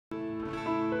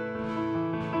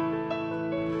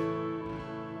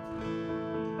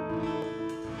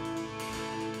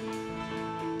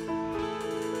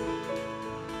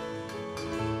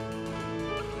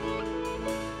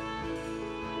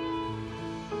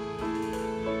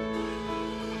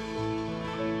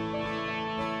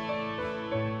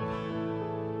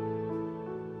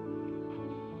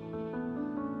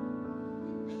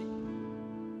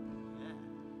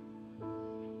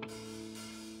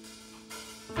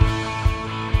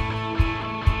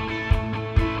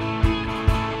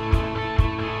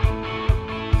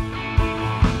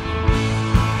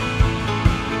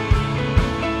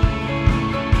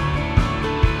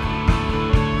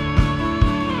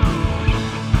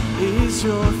is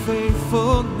your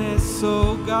faithfulness,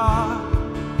 O God?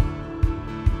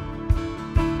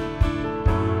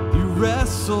 You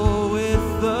wrestle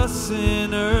with the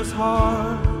sinner's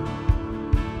heart.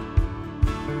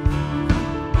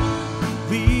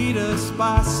 Lead us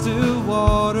by still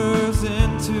waters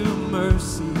into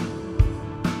mercy.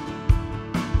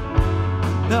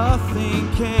 Nothing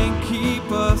can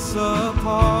keep us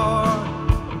apart.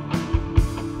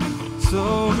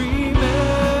 So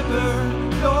remember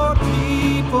your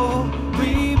people,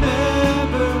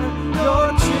 remember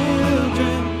your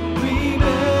children,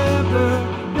 remember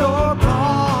your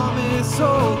promise,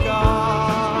 oh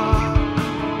God.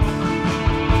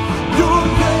 Your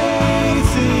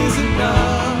grace is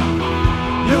enough,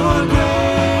 your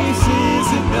grace is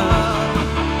enough,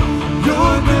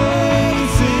 your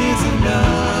grace is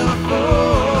enough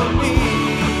for me.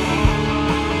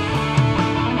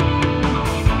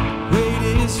 Great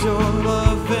is your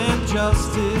love and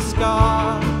justice,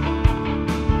 God.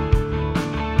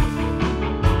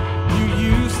 You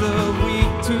use the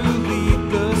weak to lead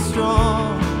the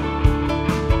strong.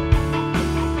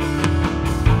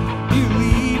 You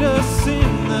lead us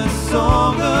in the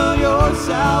song of your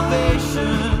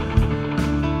salvation,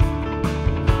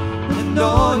 and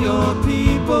all your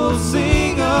people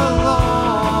sing along.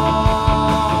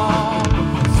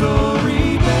 So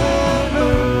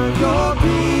remember your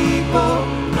people,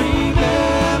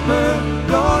 remember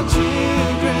your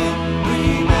children,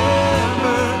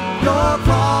 remember your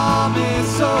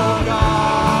promise, oh God.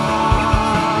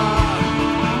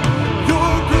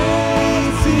 Your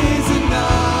grace is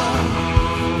enough,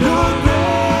 your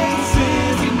grace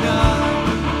is enough,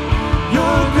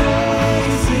 your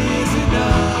grace is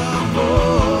enough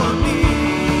for me.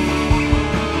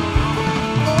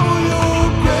 Oh, your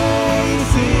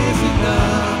grace is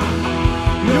enough,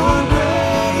 your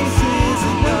grace is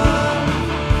enough,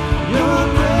 your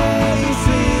grace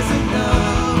is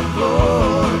enough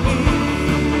for me.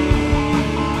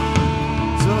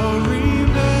 So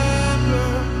remember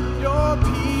your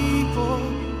people,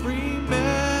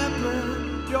 remember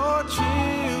your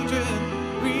children,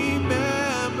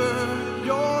 remember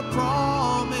your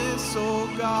promise, oh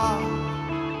God.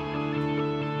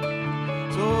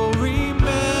 So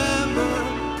remember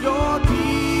your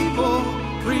people,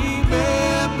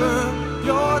 remember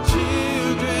your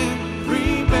children,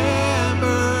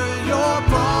 remember your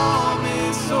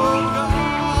promise, oh God.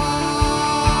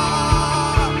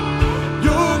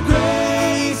 Your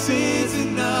grace is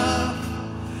enough,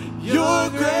 your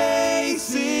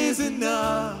grace is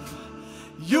enough,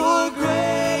 your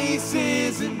grace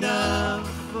is enough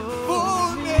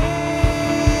for me.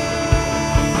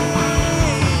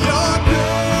 Your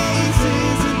grace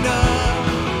is enough,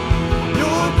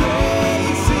 your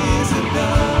grace is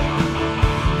enough,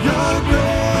 your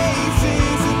grace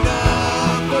is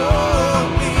enough for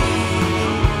me.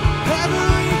 Heaven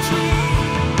reaching,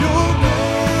 your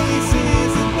grace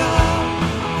is enough,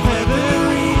 heaven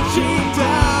reaching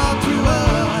down to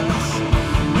us.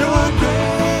 Your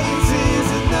grace is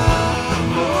enough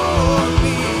for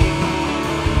me.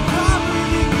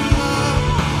 Covering up,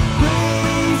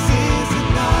 grace is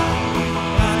enough,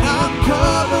 and I'm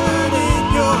covered in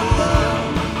your love.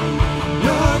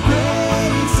 Your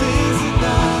grace is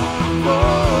enough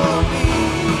for me,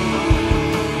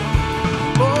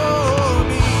 for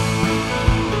me.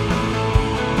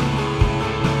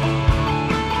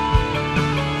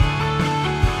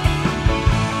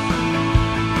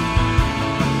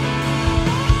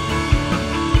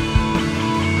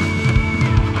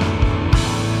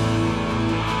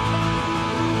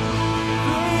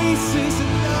 Grace is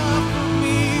enough for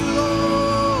me, Lord.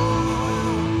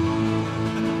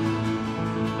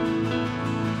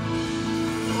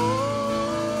 Oh.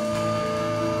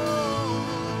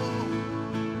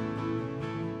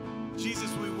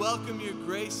 Jesus, we welcome your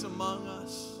grace among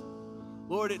us.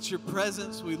 Lord, it's your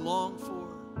presence we long for.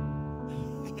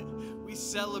 We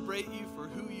celebrate you for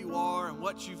who you are and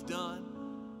what you've done.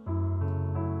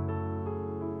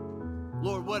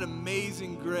 Lord, what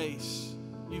amazing grace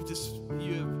you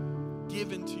have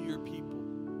given to your people.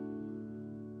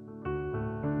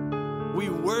 We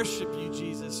worship you,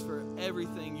 Jesus, for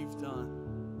everything you've done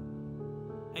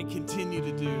and continue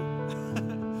to do.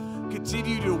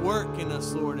 Continue to work in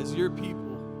us, Lord, as your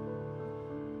people.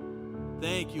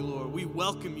 Thank you, Lord. We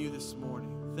welcome you this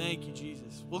morning. Thank you,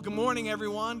 Jesus. Well, good morning,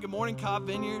 everyone. Good morning, Cobb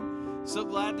Vineyard. So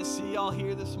glad to see y'all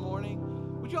here this morning.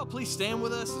 Would you all please stand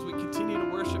with us as we continue to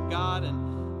worship God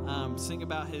and sing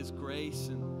about his grace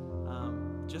and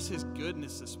just his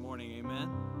goodness this morning. Amen.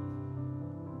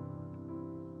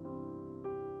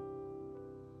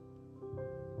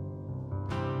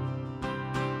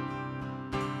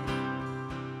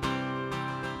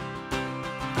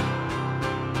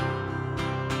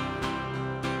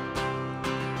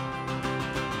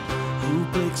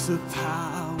 breaks the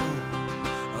power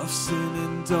of sin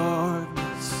and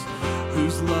darkness,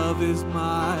 whose love is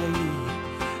mighty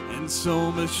and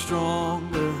so much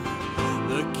stronger.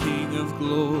 The King of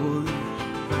glory,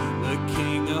 the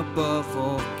King above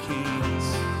all kings,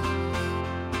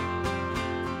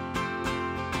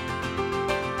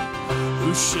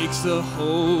 who shakes the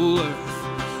whole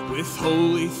earth with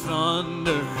holy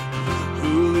thunder,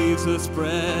 who leaves us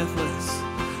breathless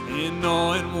in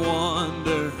awe and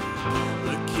wonder.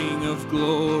 The King of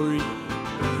glory,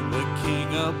 the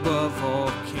King above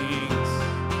all kings.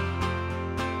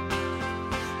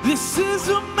 This is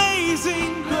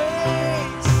amazing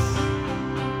grace.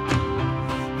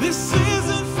 This is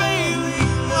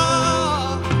unfailing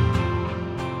love,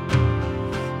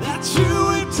 that you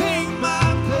would take my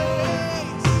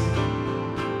place,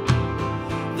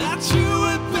 that you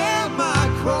would bear my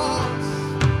cross,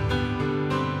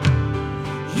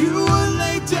 you would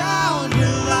lay down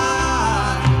your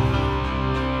life,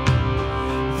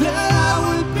 that I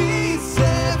would be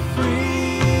set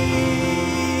free.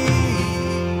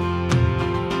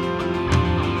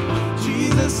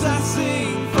 Jesus, I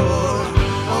sing for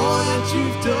all that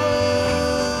you've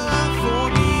done for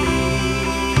me.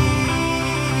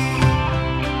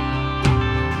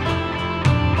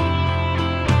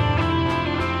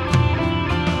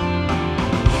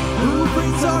 Who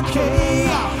brings our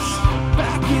chaos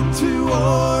back into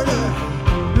order?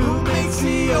 Who makes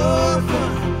the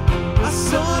orphan a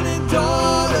son and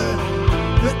daughter?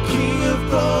 The King of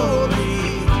glory,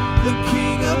 the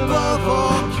King above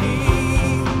all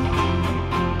kings,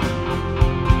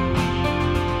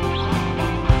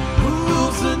 who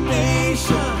rules the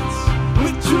nations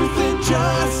with truth and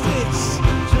justice,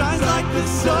 shines like the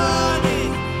sun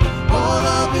in all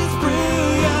of his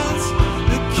brilliance.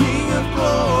 The King of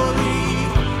glory,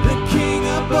 the King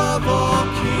above all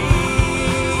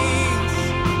kings.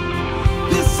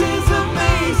 This is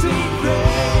amazing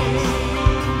grace.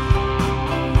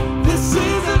 This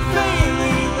is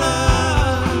unfailing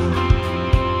love,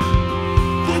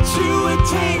 that you would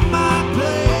take my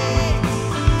place,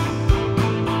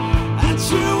 that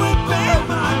you would bear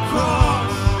my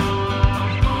cross,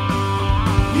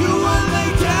 you would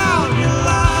lay down your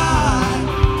life,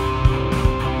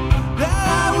 that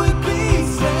I would be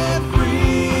set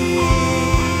free.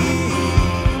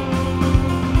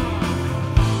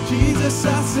 Jesus, I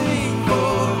sing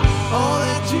for all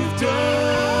that you've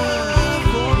done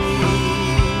for me.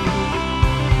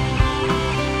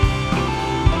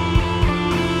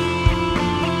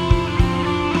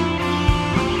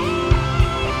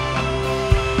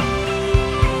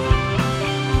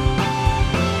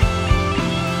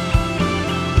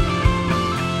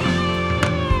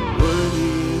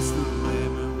 Worthy is the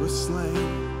Lamb who was slain.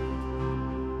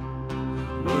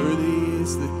 Worthy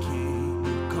is the King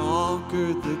who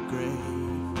conquered the grave.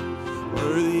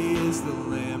 Worthy is the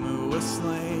Lamb who was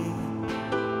slain.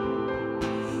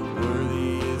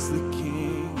 Worthy is the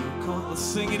King who conquered. Let's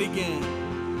sing it again.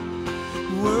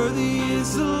 Worthy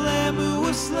is the Lamb who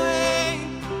was slain.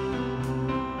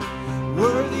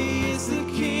 Worthy is the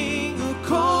King who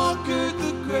conquered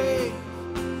the grave.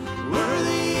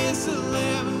 Worthy is the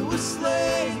Lamb who was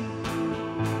slain.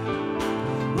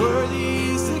 Worthy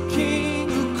is the King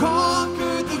who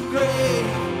conquered the grave.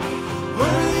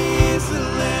 Worthy is the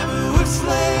Lamb who was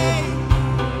slain.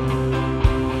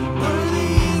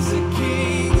 Worthy is the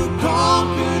King who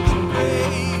conquered the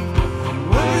grave.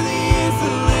 Worthy is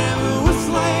the Lamb who was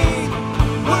slain.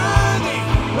 Worthy,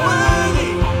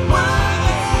 worthy,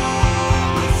 worthy.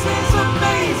 This is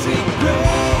amazing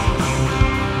grace.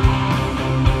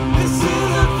 This is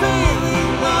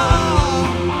unfailing love,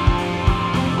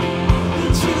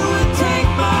 that you would take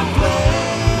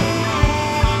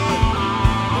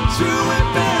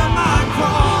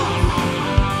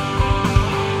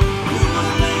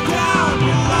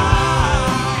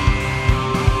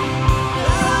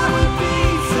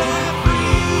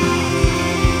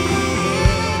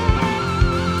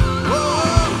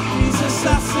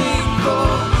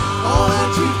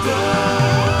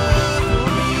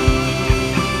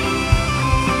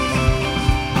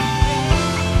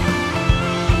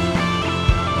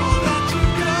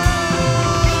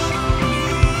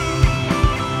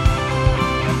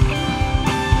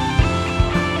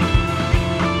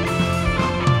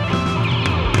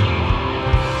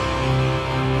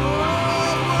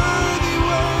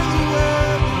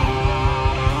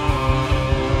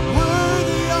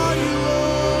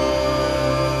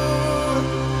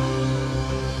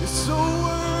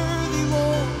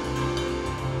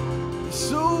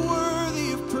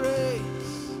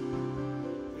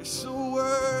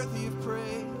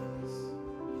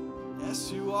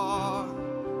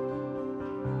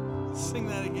sing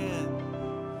that again.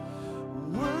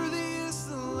 Worthy is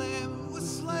the Lamb who was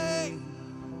slain.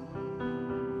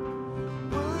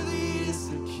 Worthy is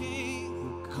the King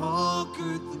who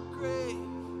conquered the grave.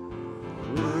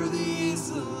 Worthy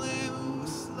is the Lamb who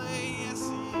was slain. Yes,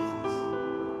 he is.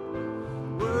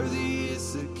 Worthy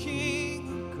is the King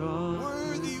who conquered.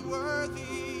 Worthy,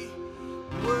 worthy.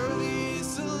 Worthy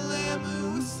is the Lamb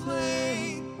who was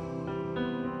slain.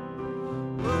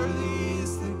 Worthy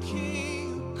is the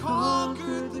King who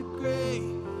conquered the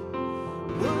grave.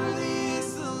 Worthy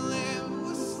is the Lamb who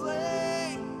was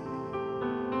slain.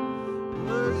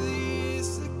 Worthy is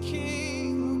the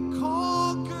King who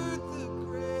conquered the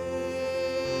grave.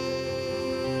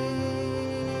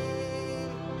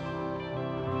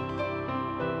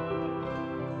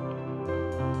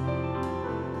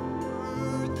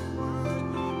 Worthy, worthy.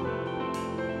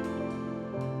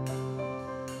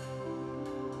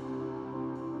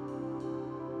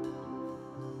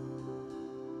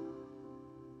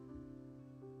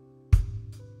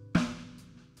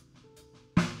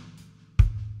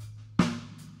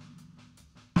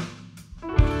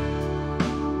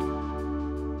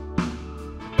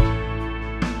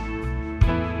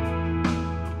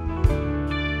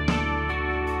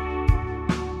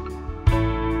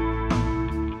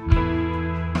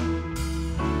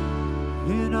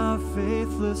 In our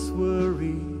faithless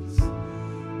worries,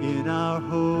 in our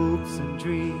hopes and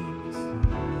dreams,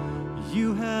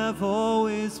 you have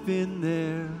always been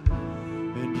there,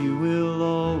 and you will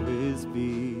always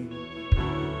be.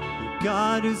 The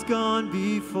God who's gone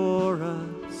before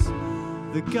us,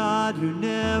 the God who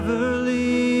never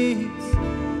leaves.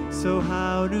 So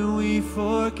how do we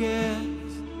forget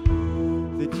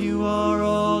that you are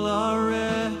all our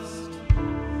rest?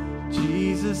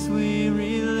 Jesus, we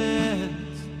relent.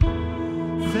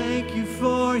 Thank you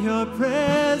for your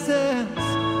presence.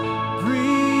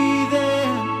 Breathe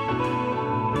in,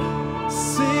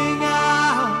 sing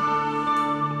out.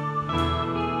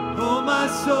 Oh, my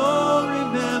soul,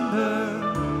 remember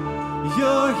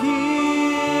you're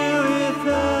here with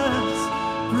us.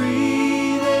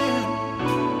 Breathe in,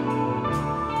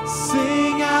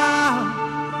 sing out.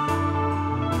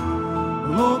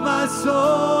 Oh, my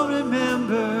soul,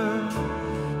 remember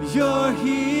you're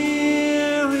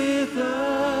here with us.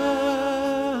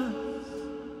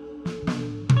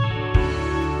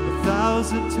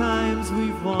 1,000 times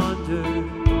we've wandered,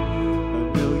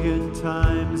 1,000,000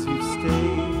 times you've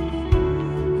stayed.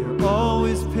 You're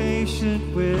always patient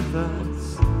with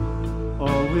us,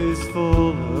 always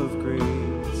full of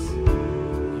grace.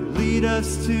 You lead us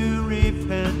to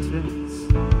repentance.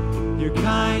 Your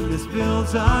kindness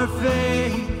builds our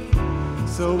faith.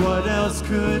 So what else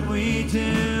could we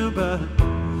do but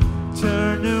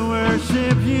turn to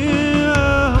worship you?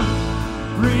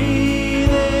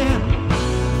 Breathe in,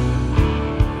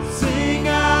 sing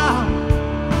out.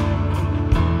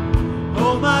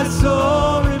 Oh, my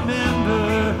soul,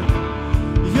 remember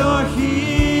you're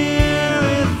here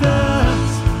with us.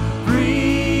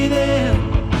 Breathe in,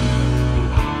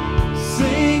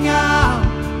 sing out.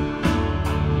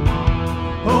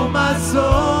 Oh, my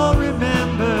soul,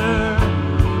 remember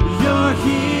you're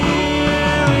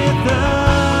here with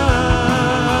us.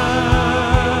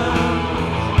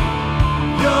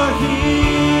 You're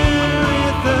here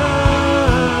with us.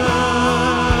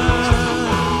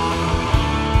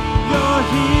 You're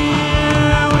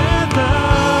here with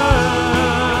us.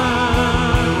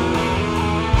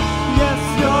 Yes,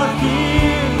 you're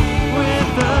here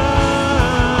with us.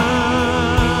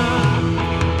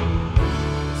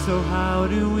 So how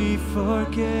do we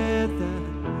forget that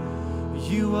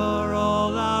you are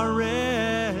all our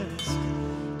rest?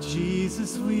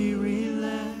 Jesus, we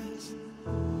relent.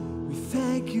 We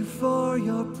thank you for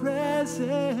your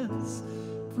presence.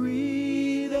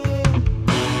 Breathe in,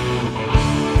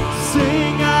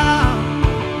 sing out.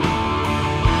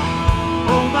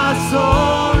 Oh, my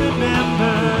soul,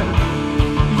 remember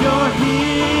you're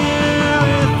here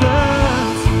with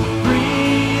us.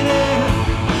 Breathe in,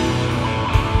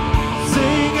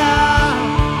 sing out.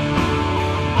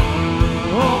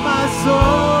 Oh, my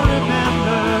soul,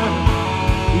 remember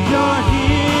you're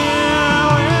here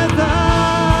with us.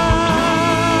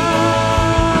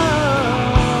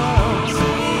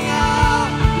 Sing out.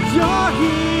 You're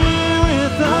here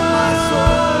with us.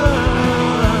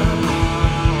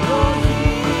 You're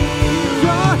here.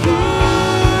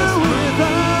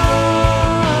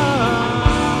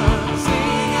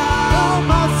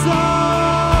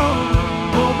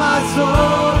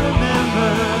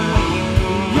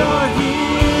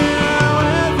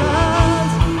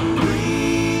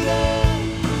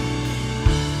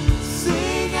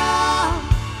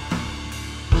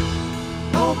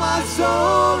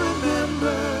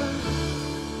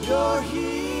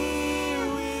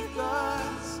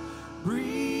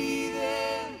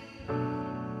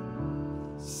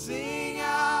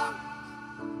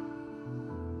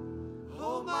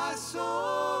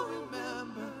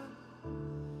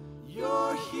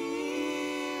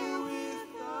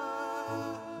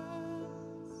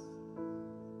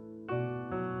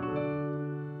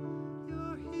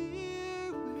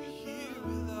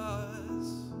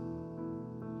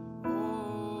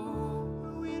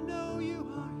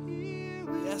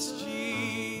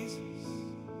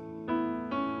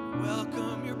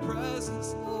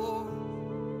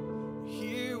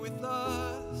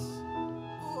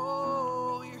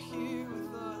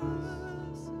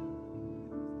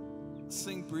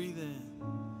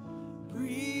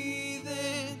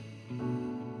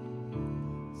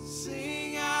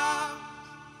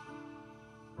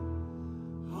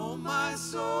 my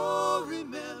soul,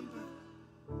 remember,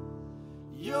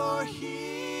 you're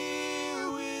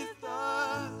here with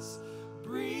us.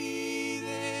 Breathe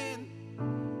in,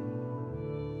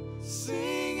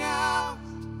 sing out.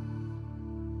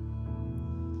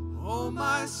 Oh,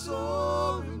 my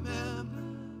soul, remember,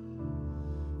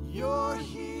 you're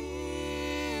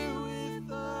here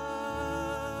with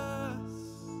us.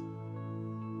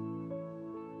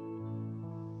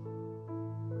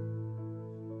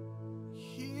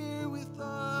 Here with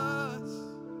us.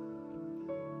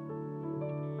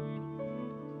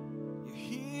 You're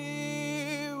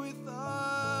here with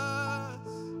us.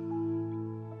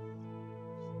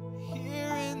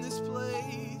 Here in this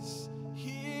place.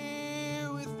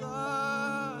 Here with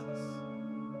us.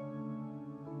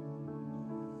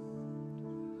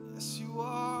 Yes, you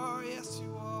are. Yes,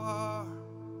 you are.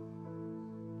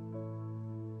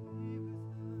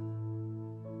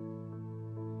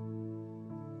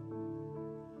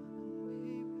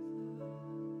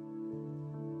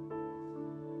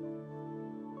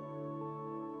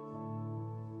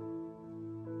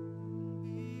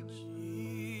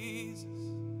 Jesus.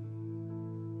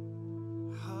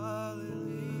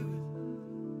 Hallelujah.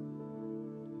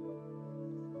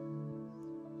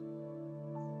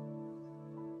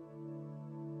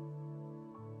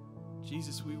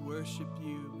 Jesus, we worship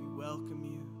you. We welcome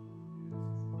you.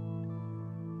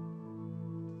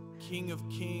 King of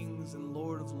kings and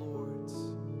Lord of lords.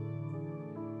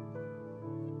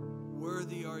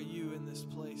 Worthy are you in this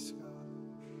place, God.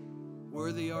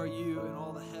 Worthy are you in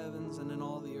all the heavens and in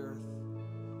all the earth.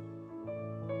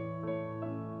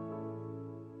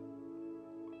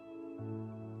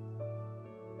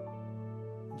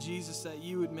 Jesus, that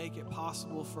you would make it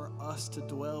possible for us to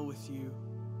dwell with you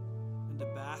and to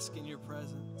bask in your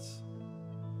presence.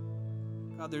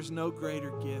 God, there's no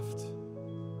greater gift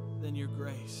than your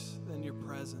grace, than your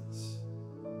presence.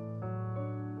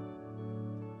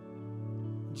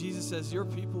 Jesus, as your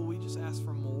people, we just ask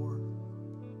for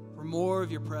more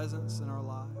of your presence in our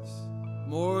lives,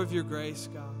 more of your grace,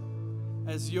 God.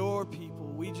 As your people,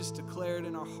 we just declare it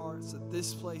in our hearts that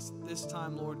this place, at this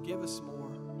time, Lord, give us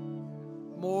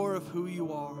more of who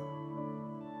you are,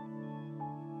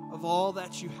 of all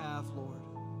that you have, Lord.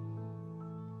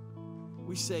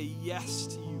 We say yes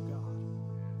to you, God.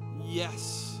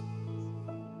 Yes.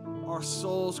 Our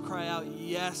souls cry out,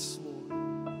 yes, Lord.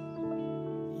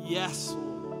 Yes,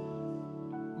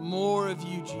 Lord. More of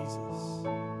you, Jesus.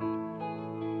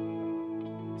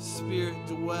 Spirit,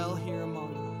 dwell here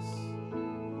among us.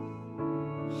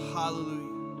 Hallelujah.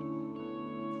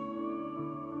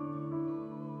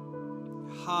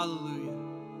 Hallelujah.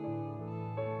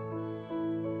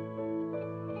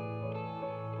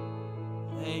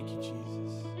 Thank you,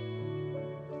 Jesus.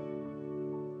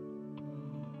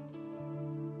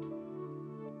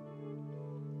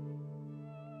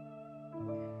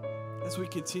 As we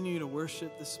continue to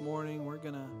worship this morning, we're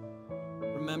going to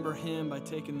remember him by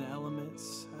taking the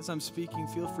elements. As I'm speaking,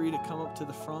 feel free to come up to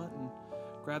the front and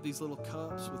grab these little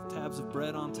cups with tabs of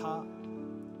bread on top.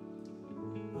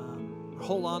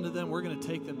 Hold on to them. We're going to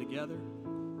take them together.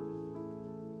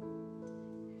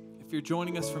 If you're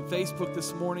joining us from Facebook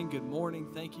this morning, good morning.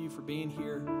 Thank you for being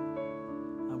here.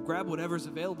 Grab whatever's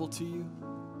available to you,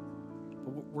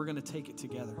 but we're going to take it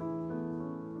together.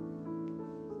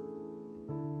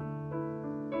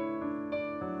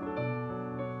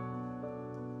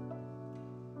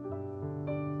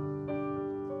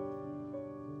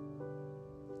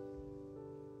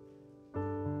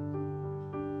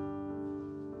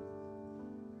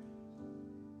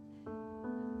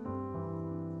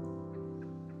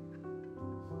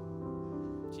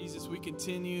 We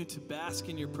continue to bask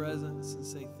in your presence and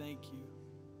say thank you.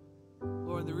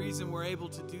 Lord, the reason we're able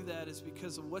to do that is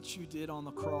because of what you did on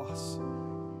the cross.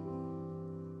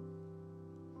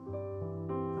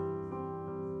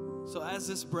 So as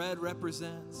this bread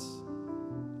represents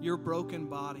your broken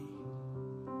body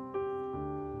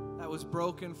that was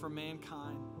broken for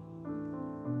mankind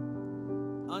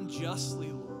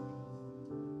unjustly, Lord,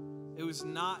 it was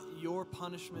not your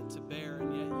punishment to bear,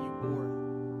 and yet you bore it.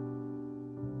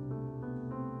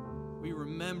 We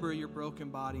remember your broken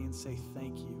body and say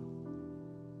thank you.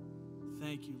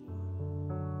 Thank you,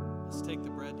 Lord. Let's take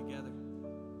the bread together.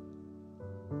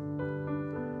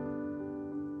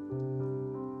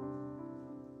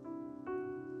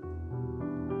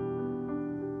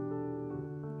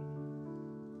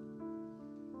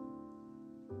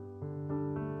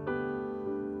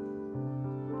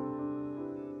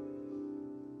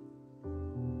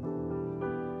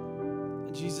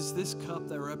 And Jesus, this cup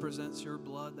that represents your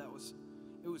blood,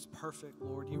 it was perfect,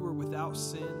 Lord. You were without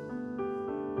sin.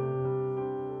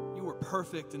 You were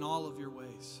perfect in all of your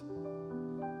ways.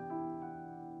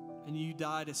 and you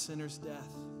died a sinner's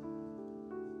death.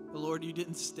 But Lord, you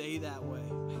didn't stay that way.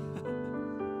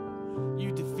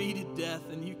 You defeated death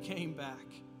and you came back.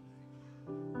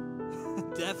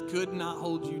 Death could not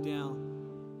hold you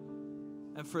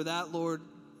down. And for that, Lord,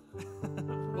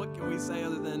 what can we say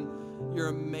other than you're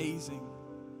amazing?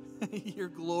 You're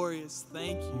glorious.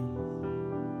 Thank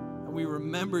you. And we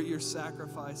remember your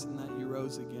sacrifice and that you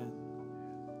rose again.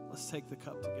 Let's take the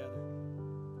cup together.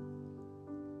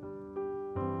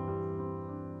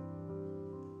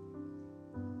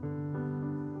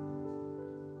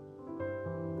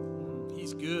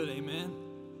 He's good, amen.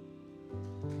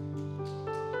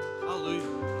 Hallelujah.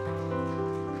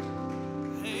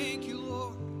 Thank you,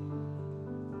 Lord.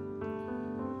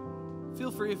 Feel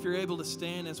free if you're able to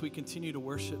stand as we continue to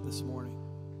worship this morning.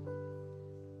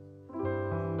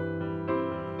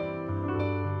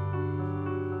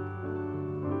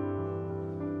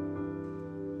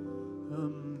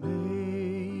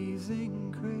 Amazing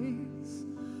grace,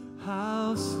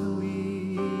 how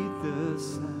sweet the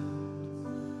sound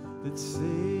that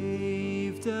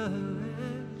saved a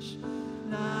wretch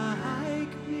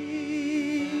like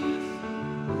me.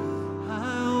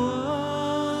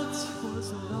 I once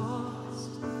was lost,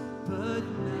 but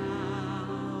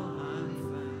now I'm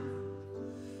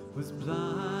found. Was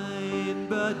blind,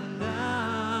 but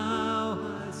now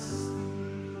I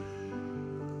see.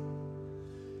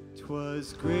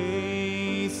 'Twas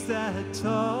grace that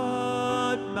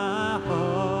taught my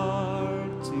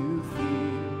heart to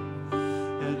fear,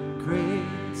 and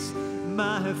grace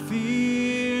my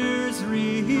fears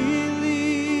relieve.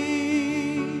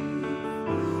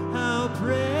 How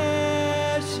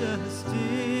precious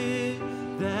did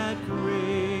that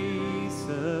grace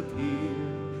appear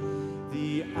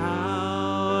the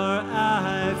hour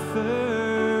I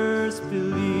first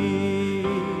believed.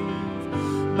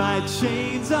 My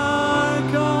chains are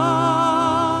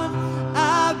gone,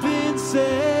 I've been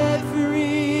set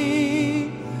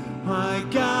free. My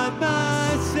God,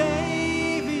 my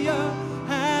Savior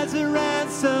has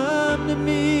ransomed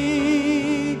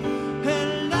me.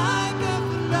 And like a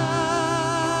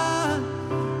flood,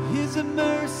 His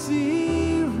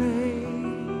mercy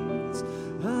reigns,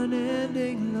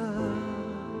 unending love,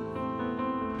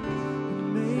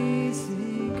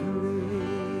 amazing grace.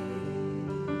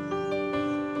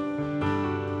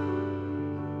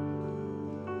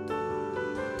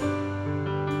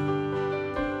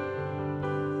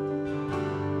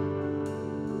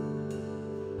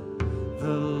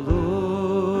 The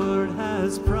Lord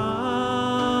has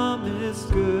promised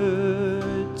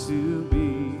good to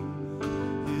me.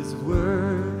 His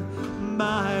word,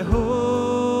 my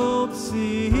hope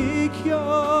secures.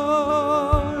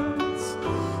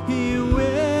 He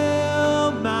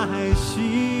will my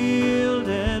shield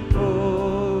and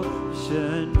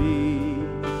portion be,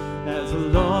 as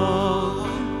long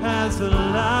as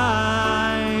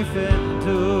life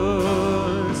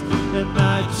endures. And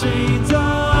my chains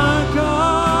are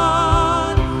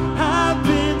gone, I've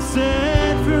been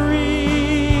set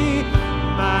free.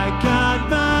 My God,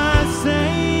 my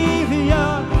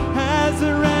Savior has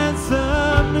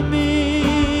ransomed me.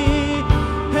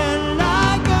 And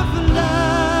like a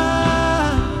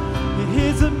flood,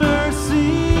 His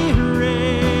mercy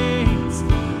reigns,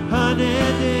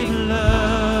 unending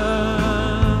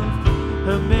love,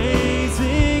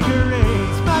 amazing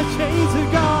grace. My chains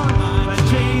are gone, my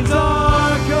chains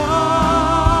are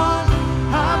gone,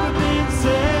 I've been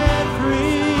set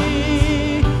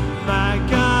free. My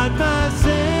God, my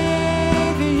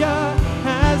Savior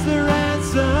has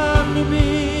ransomed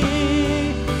me.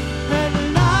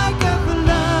 And like a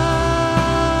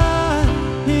flood,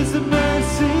 His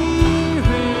mercy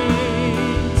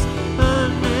reigns,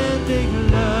 unending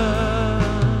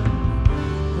love,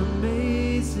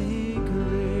 amazing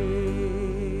grace.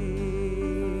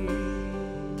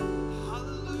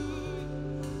 Hallelujah.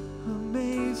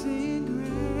 Amazing grace.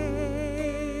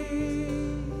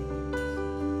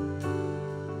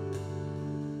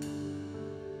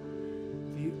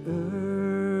 The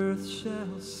earth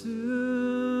shall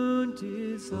soon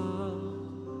dissolve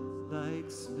like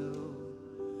snow.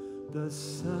 The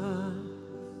sun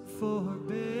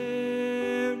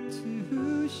forbear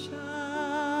to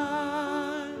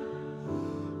shine.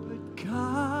 But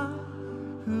God,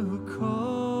 who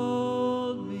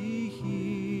called me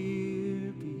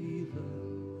here below,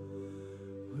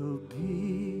 will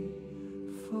be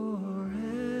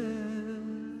forever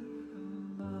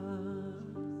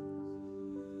mine.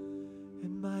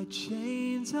 And my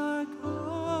chains are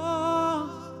gone,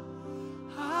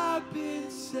 I've been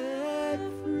set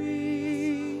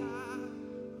free.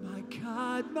 My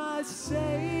God, my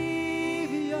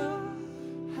Savior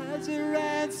has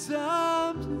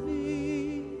ransomed me.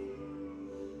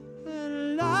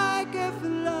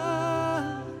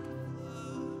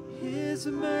 His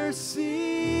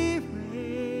mercy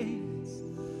reigns,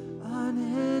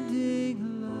 unending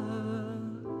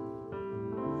love,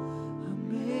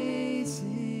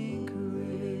 amazing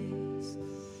grace.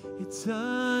 It's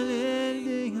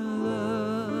unending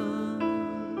love,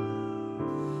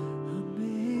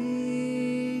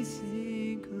 amazing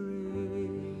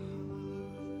grace.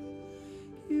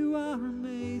 You are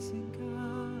amazing,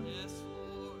 God. Yes,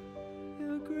 Lord.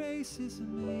 Your grace is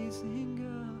amazing, God.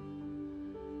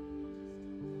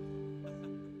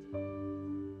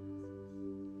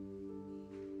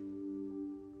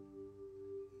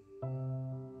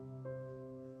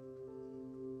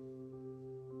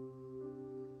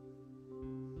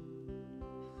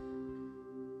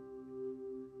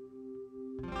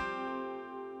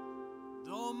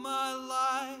 All my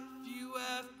life you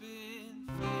have been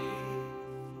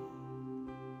faithful.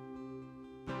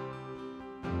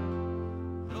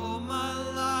 All my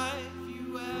life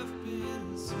you have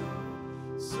been so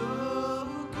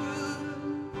good.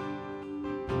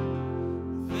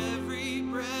 With every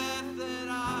breath that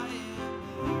I am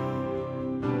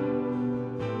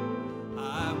in,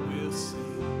 I will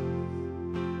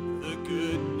sing the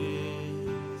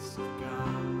goodness of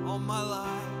God. All my life.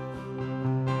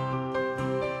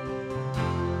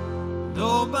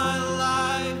 All my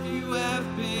life you have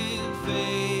been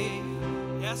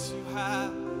faithful. Yes, you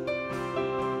have.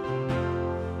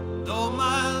 All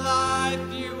my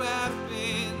life you have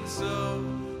been so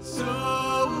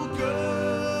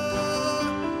good.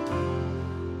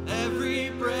 Every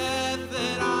breath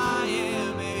that I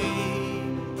am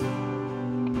able,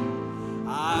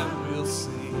 I will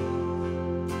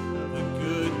sing the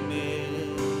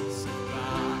goodness of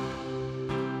God.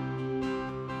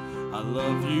 I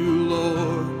love you,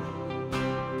 Lord,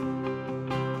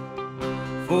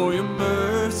 for your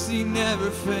mercy never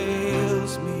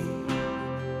fails me.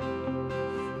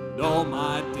 And all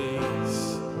my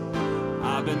days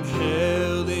I've been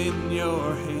held in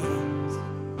your hands.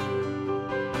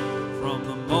 From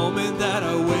the moment that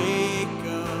I wake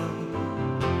up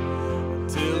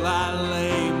till I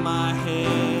lay my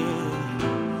head,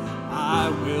 I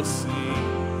will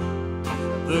sing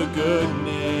the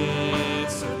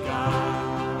goodness of God.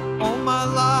 All my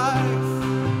life,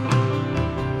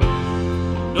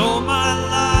 all my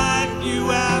life you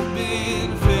have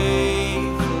been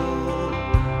faithful.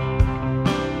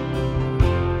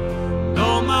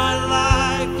 All my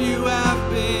life you have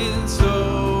been so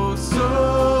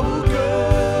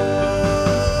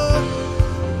good.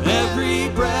 Every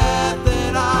breath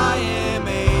that I am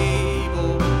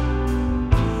able,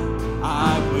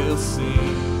 I will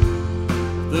sing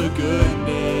the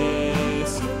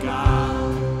goodness of God.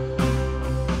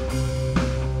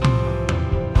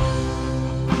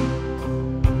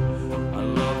 I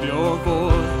love your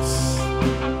voice.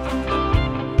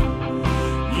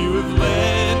 You have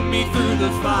led me through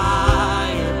the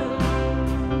fire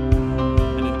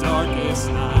and the darkest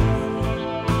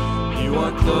night. You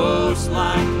are close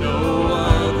like no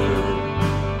other.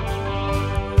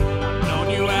 I've known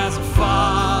you as a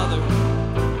father.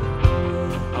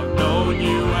 I've known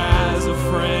you as a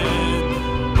friend.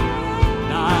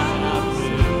 And I have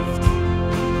lived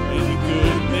in the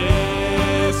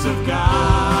goodness of God.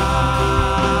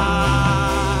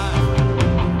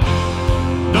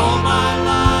 And all my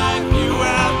life you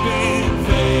have been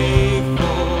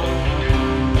faithful.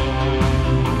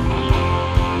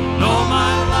 And all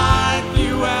my life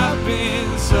you have been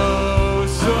so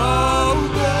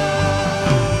good.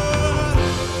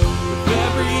 With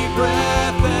every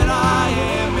breath that I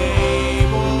am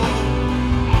able,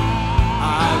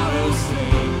 I will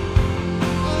sing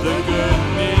the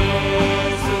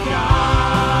goodness of God.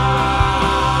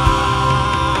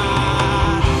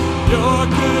 Your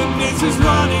goodness is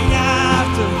running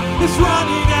after, it's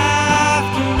running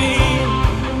after me.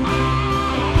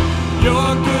 Your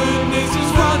goodness is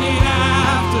running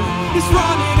after, it's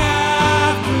running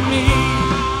after me.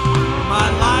 My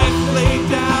life laid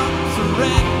down,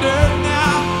 surrender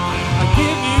now. I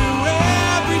give you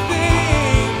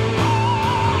everything.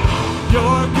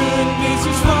 Your goodness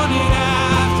is running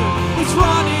after, it's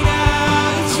running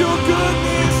after, it's your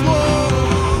goodness, Lord.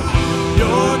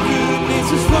 Your goodness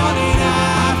is running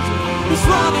after, it's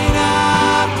running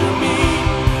after me.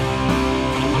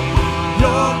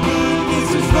 Your goodness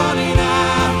is running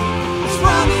after,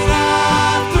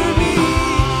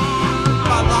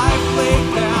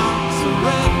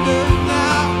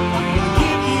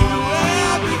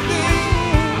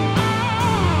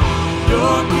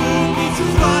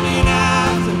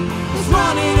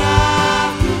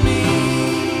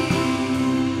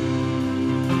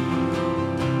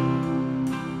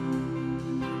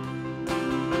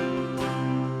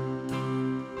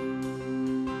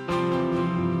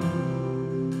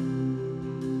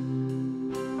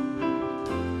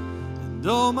 And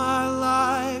all my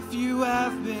life you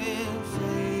have been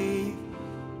faithful.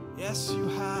 Yes, you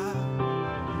have.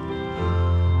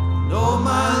 And all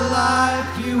my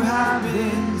life you have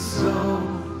been so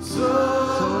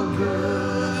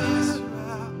good. Yes, you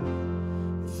have.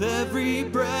 With every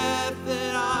breath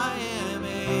that I am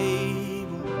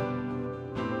able,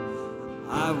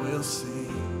 I will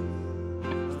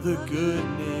sing the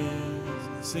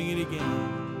goodness. Sing it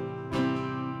again.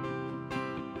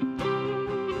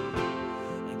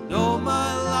 And all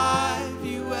my life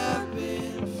you have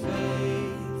been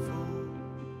faithful.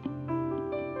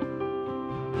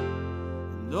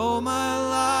 And all my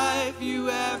life you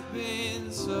have been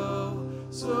so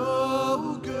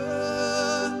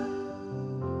good.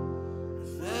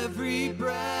 With every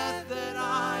breath that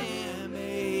I am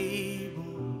able,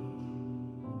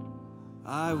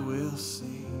 I will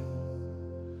sing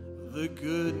the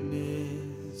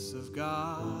goodness of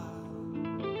God.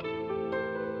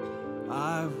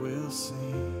 I will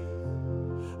sing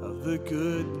of the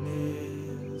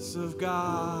goodness of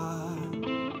God.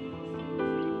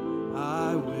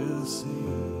 I will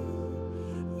sing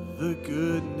the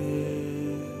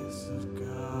goodness of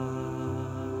God.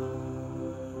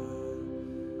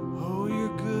 Oh, your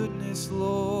goodness,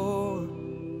 Lord.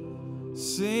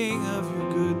 Sing of your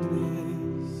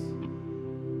goodness.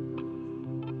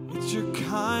 It's your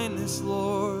kindness,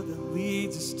 Lord, that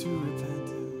leads us to repentance.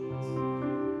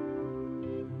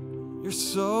 You're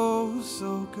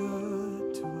so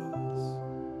good to us.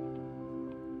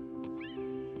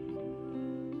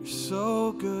 You're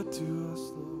so good to us,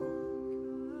 Lord.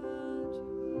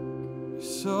 You're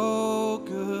so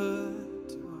good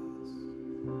to us.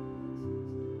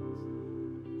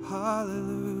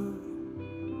 Hallelujah.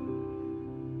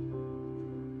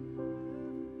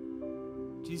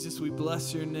 Jesus, we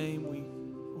bless your name.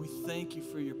 We thank you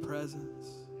for your presence.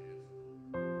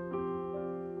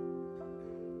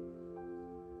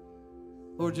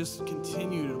 Lord, just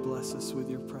continue to bless us with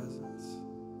your presence.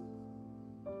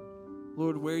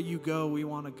 Lord, where you go, we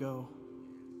want to go.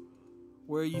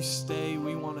 Where you stay,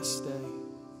 we want to stay.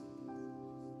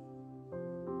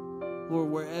 Lord,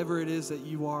 wherever it is that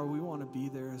you are, we want to be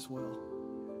there as well.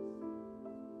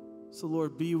 So,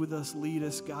 Lord, be with us, lead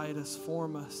us, guide us,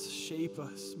 form us, shape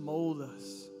us, mold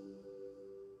us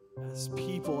as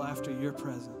people after your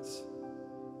presence.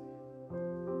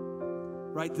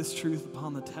 Write this truth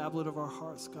upon the tablet of our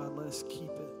hearts, God. Let us keep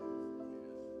it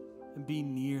and be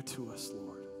near to us,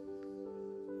 Lord.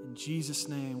 In Jesus'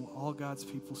 name, all God's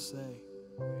people say,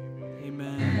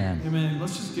 amen. Amen. Amen.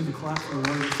 Let's just give a clap for the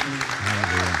Lord.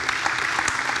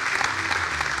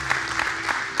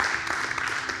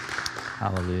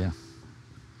 Hallelujah.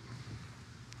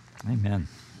 Amen.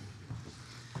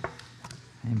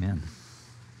 Amen.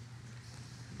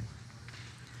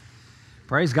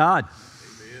 Praise God. Amen.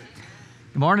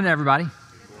 Good morning, everybody.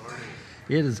 Good morning.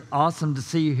 It is awesome to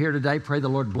see you here today. Pray the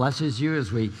Lord blesses you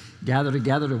as we gather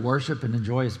together to worship and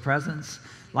enjoy His presence.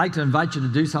 I'd like to invite you to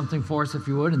do something for us if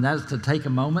you would, and that is to take a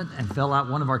moment and fill out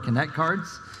one of our Connect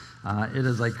cards. It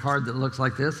is a card that looks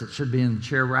like this. It should be in the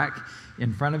chair rack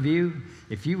in front of you.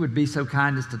 If you would be so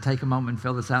kind as to take a moment and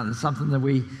fill this out. It's something that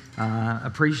we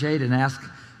appreciate and ask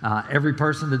every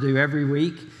person to do every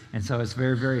week. And so it's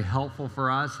very, very helpful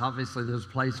for us. Obviously, there's a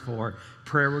place for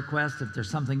prayer requests. If there's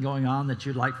something going on that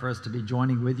you'd like for us to be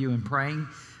joining with you in praying,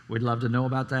 we'd love to know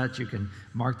about that. You can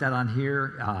mark that on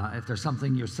here. If there's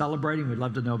something you're celebrating, we'd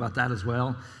love to know about that as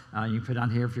well. You can put it on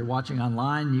here. If you're watching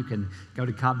online, you can go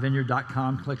to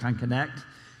cobbvineyard.com, click on Connect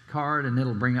card, and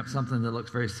it'll bring up something that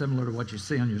looks very similar to what you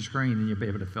see on your screen, and you'll be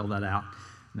able to fill that out.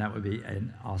 And that would be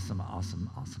an awesome, awesome,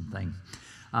 awesome thing.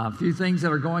 A few things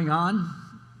that are going on.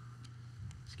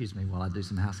 Excuse me while I do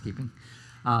some housekeeping.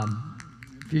 A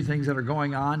few things that are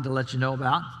going on to let you know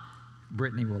about.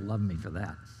 Brittany will love me for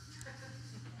that.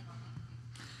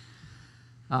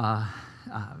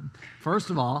 First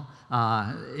of all,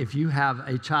 if you have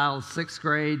a child 6th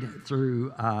grade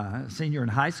through senior in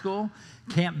high school,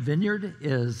 Camp Vineyard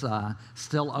is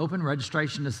still open.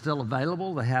 Registration is still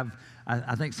available. They have,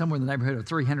 I think, somewhere in the neighborhood of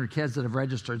 300 kids that have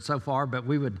registered so far, but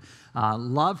we would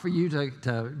love for you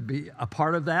to be a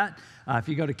part of that. If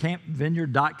you go to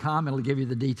campvineyard.com, it'll give you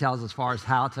the details as far as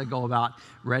how to go about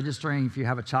registering if you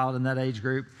have a child in that age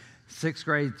group. 6th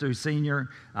grade through senior,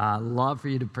 love for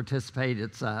you to participate.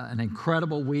 It's an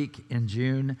incredible week in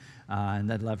June. and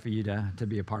they'd love for you to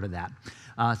be a part of that.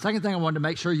 Second thing I wanted to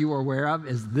make sure you were aware of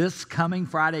is this coming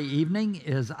Friday evening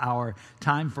is our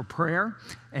time for prayer,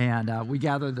 and we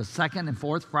gather the second and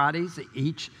fourth Fridays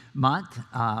each month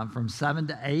from 7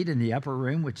 to 8 in the upper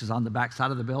room, which is on the back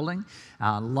side of the building.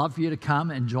 Love for you to come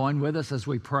and join with us as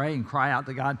we pray and cry out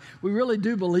to God. We really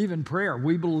do believe in prayer.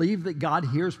 We believe that God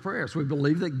hears prayers. We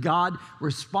believe that God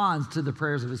responds to the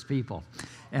prayers of his people.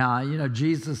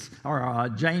 Jesus, or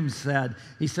James said,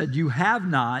 he said, "You have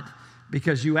not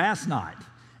because you ask not."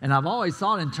 And I've always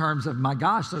thought in terms of, my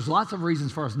gosh, there's lots of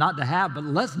reasons for us not to have, but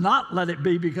let's not let it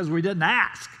be because we didn't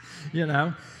ask,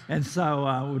 And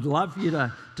so we'd love for you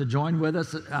to join with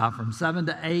us from 7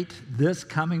 to 8 this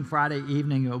coming Friday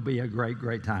evening. It will be a great,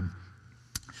 great time.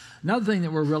 Another thing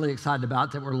that we're really excited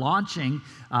about that we're launching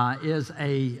is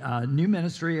a new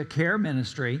ministry, a care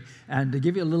ministry. And to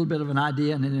give you a little bit of an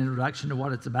idea and an introduction to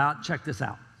what it's about, check this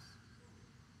out.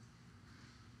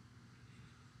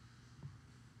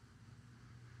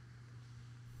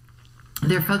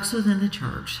 There are folks within the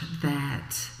church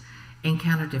that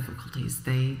encounter difficulties.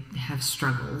 They have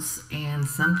struggles, and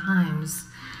sometimes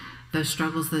those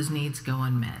struggles, those needs go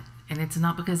unmet. And it's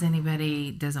not because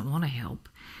anybody doesn't want to help.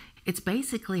 It's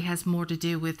basically has more to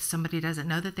do with somebody doesn't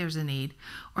know that there's a need,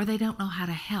 or they don't know how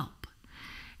to help.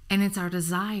 And it's our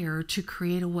desire to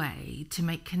create a way to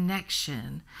make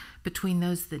connection between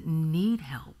those that need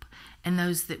help and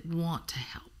those that want to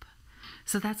help.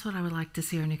 So that's what I would like to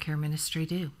see our new care ministry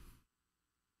do.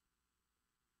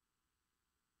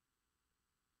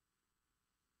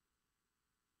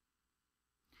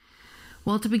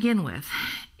 Well, to begin with,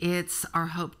 it's our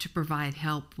hope to provide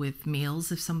help with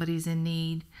meals if somebody's in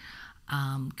need,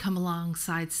 come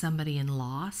alongside somebody in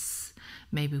loss,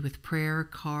 maybe with prayer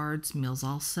cards, meals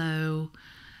also.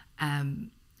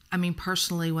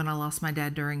 Personally, when I lost my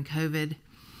dad during COVID,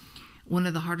 one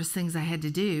of the hardest things I had to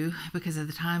do because of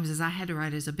the times is I had to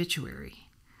write his obituary.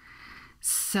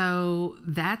 So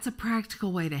that's a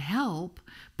practical way to help,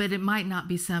 but it might not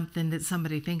be something that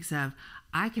somebody thinks of.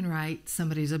 I can write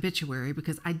somebody's obituary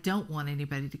because I don't want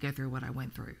anybody to go through what I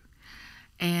went through.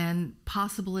 And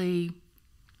possibly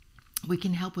we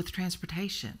can help with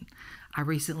transportation. I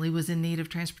recently was in need of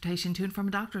transportation to and from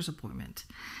a doctor's appointment,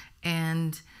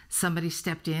 and somebody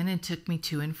stepped in and took me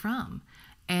to and from.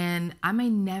 And I may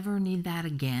never need that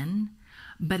again,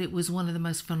 but it was one of the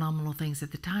most phenomenal things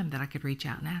at the time that I could reach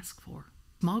out and ask for.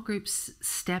 Small groups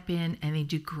step in and they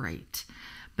do great.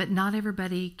 But not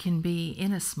everybody can be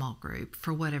in a small group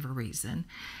for whatever reason.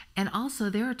 And also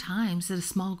there are times that a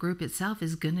small group itself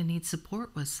is going to need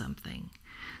support with something.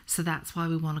 So that's why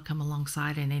we want to come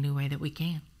alongside in any way that we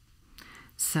can.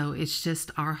 So it's just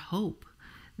our hope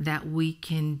that we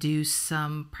can do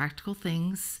some practical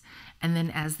things. And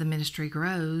then as the ministry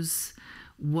grows,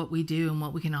 what we do and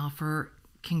what we can offer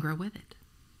can grow with it.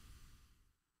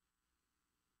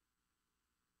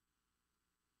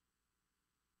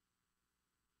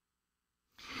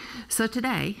 So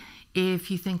today,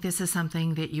 if you think this is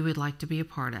something that you would like to be a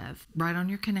part of, write on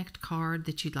your Connect card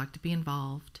that you'd like to be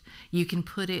involved. You can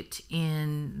put it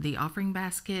in the offering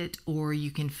basket or you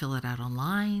can fill it out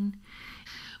online.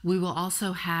 We will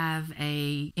also have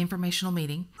a informational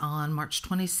meeting on March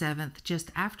 27th,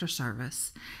 just after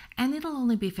service, and it'll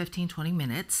only be 15-20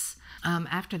 minutes.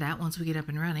 After that, once we get up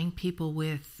and running, people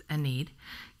with a need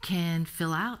can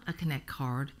fill out a Connect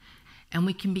card and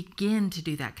we can begin to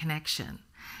do that connection.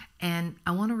 And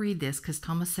I want to read this because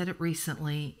Thomas said it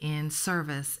recently in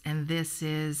service, and this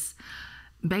is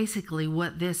basically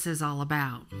what this is all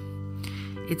about.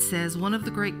 It says, one of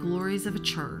the great glories of a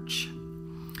church,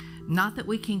 not that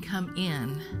we can come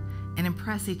in and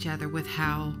impress each other with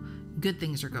how good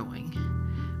things are going,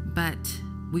 but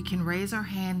we can raise our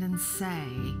hand and say,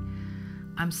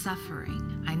 I'm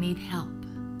suffering, I need help.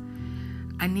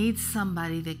 I need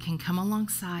somebody that can come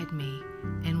alongside me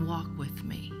and walk with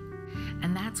me.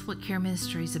 And that's what care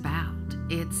ministry is about.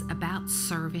 It's about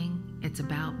serving. It's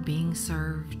about being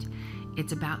served.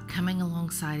 It's about coming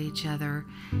alongside each other.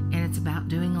 And it's about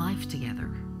doing life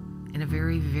together in a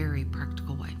very, very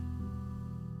practical way.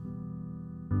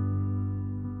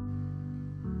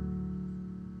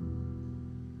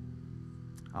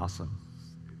 Awesome.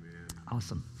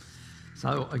 Awesome.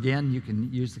 So again, you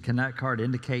can use the Connect card,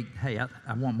 indicate, hey,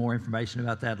 I want more information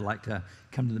about that. I'd like to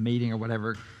come to the meeting or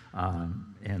whatever.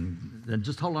 And then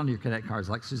just hold on to your Connect cards.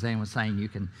 Like Suzanne was saying, you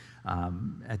can,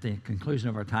 at the conclusion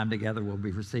of our time together, we'll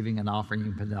be receiving an offering.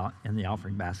 You can put it in the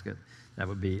offering basket. That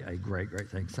would be a great, great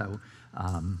thing. So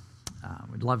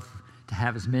we'd love to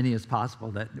have as many as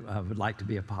possible that would like to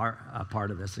be a part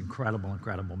of this incredible,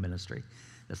 incredible ministry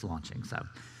that's launching. So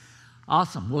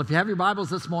awesome. Well, if you have your Bibles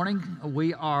this morning,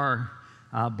 we are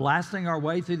blasting our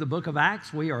way through the book of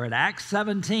Acts. We are at Acts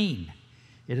 17.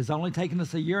 It has only taken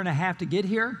us 1.5 years to get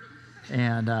here,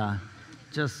 and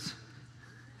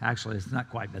actually, it's not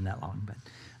quite been that long, but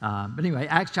anyway,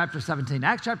 Acts chapter 17.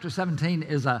 Acts chapter 17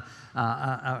 is a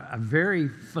very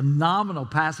phenomenal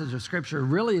passage of Scripture. It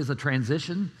really is a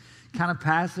transition kind of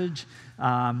passage,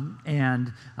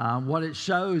 and what it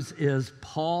shows is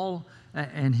Paul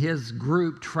and his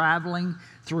group traveling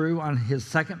through on his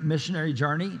second missionary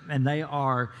journey, and they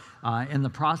are in the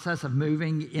process of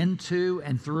moving into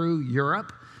and through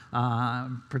Europe,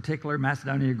 particularly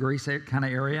Macedonia, Greece kind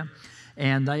of area,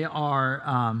 and they are...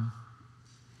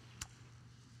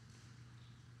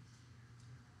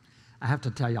 I have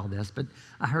to tell y'all this, but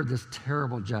I heard this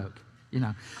terrible joke,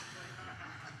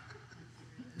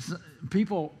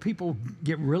 People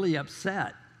get really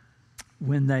upset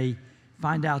when they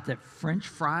find out that French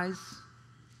fries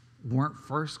weren't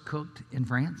first cooked in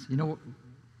France. You know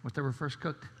what they were first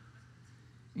cooked?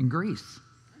 In Greece.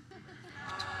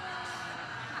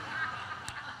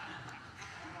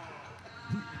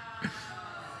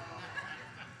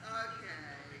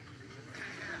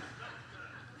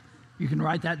 You can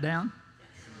write that down?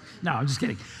 No, I'm just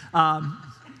kidding.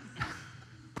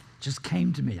 Just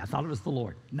came to me. I thought it was the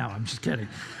Lord. No, I'm just kidding.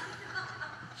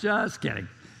 Just kidding.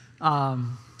 But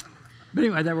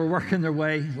anyway, they were working their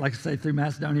way, like I say, through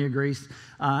Macedonia, Greece.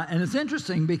 And it's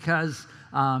interesting because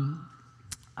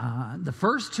the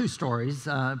first two stories,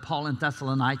 Paul in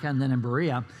Thessalonica and then in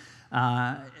Berea,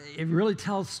 it really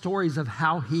tells stories of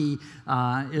how he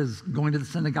is going to the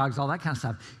synagogues, all that kind of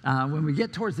stuff. When we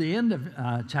get towards the end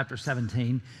of chapter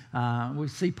 17, we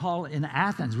see Paul in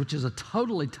Athens, which is a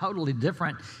totally, totally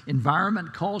different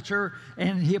environment, culture,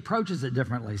 and he approaches it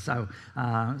differently. So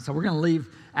we're going to leave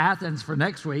Athens for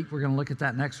next week. We're going to look at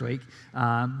that next week.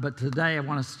 But today I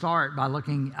want to start by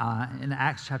looking in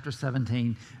Acts chapter 17,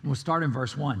 and we'll start in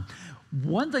verse 1.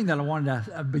 One thing that I wanted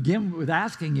to begin with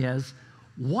asking is,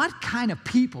 what kind of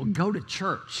people go to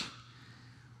church?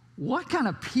 What kind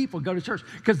of people go to church?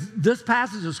 Because this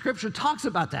passage of Scripture talks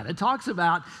about that. It talks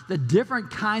about the different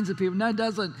kinds of people. No, it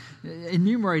doesn't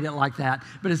enumerate it like that.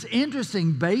 But it's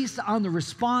interesting, based on the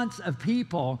response of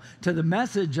people to the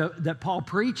message that Paul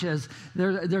preaches,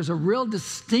 there's a real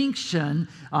distinction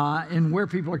in where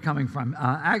people are coming from.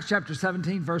 Acts chapter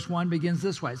 17, verse 1 begins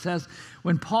this way. It says,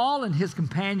 when Paul and his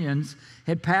companions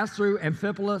had passed through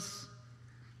Amphipolis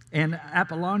and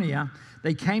Apollonia,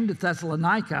 they came to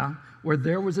Thessalonica, where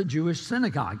there was a Jewish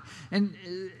synagogue. And,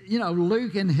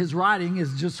 Luke in his writing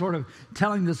is just sort of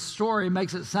telling this story,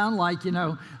 makes it sound like,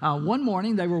 one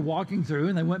morning they were walking through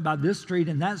and they went by this street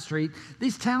and that street.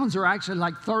 These towns are actually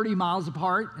like 30 miles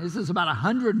apart. This is about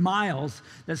 100 miles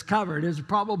that's covered. It's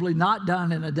probably not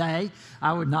done in a day,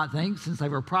 I would not think, since they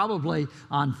were probably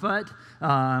on foot.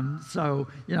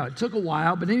 It took a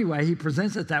while. But anyway, he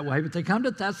presents it that way. But they come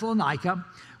to Thessalonica,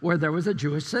 where there was a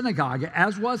Jewish synagogue,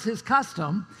 as was his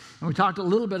custom. And we talked a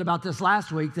little bit about this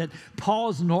last week, that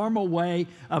Paul's normal way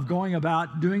of going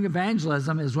about doing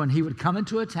evangelism is when he would come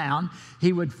into a town,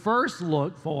 he would first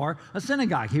look for a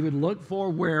synagogue. He would look for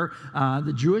where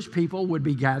the Jewish people would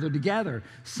be gathered together.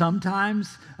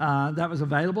 Sometimes that was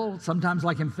available. Sometimes,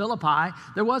 like in Philippi,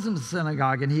 there wasn't a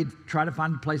synagogue, and he'd try to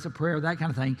find a place of prayer, that kind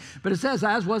of thing. But it says,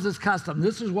 as was his custom.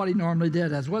 This is what he normally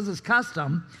did. As was his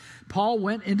custom, Paul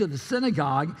went into the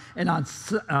synagogue, and on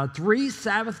 3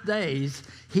 Sabbath days,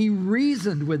 he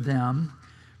reasoned with them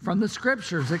from the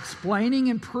Scriptures, explaining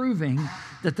and proving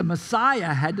that the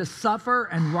Messiah had to suffer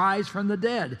and rise from the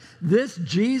dead. This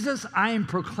Jesus I am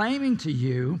proclaiming to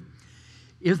you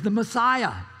is the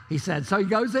Messiah, he said. So he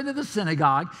goes into the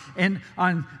synagogue, and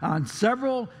on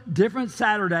several different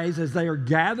Saturdays, as they are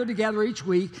gathered together each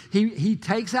week, he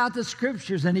takes out the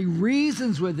Scriptures and he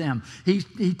reasons with them. He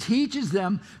teaches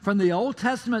them from the Old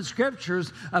Testament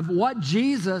Scriptures of what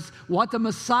the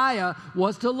Messiah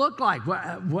was to look like.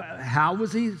 How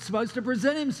was he supposed to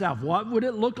present himself? What would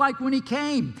it look like when he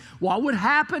came? What would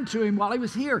happen to him while he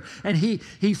was here? And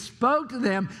he spoke to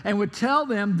them and would tell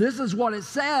them, this is what it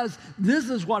says. This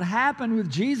is what happened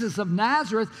with Jesus of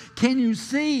Nazareth. Can you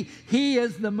see he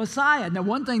is the Messiah? Now,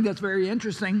 one thing that's very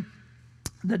interesting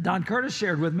that Don Curtis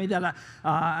shared with me that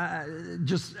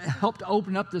just helped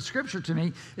open up the Scripture to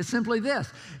me is simply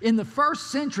this. In the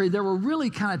first century, there were really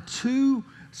kind of two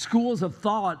schools of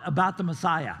thought about the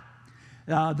Messiah.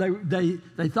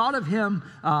 They thought of him,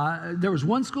 there was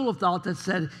one school of thought that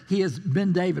said he is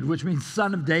Ben David, which means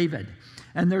son of David.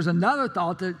 And there's another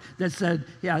thought that said,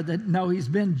 no, he's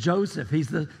been Joseph. He's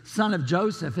the son of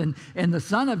Joseph. And the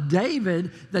son of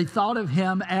David, they thought of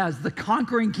him as the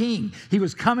conquering king. He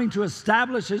was coming to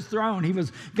establish his throne. He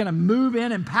was going to move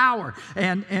in power.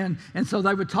 And so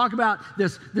they would talk about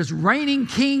this reigning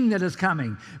king that is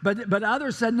coming. But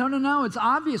others said, no, it's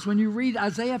obvious when you read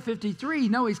Isaiah 53.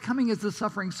 No, he's coming as the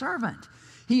suffering servant.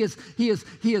 He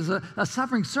is a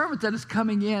suffering servant that is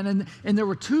coming in. And there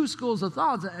were two schools of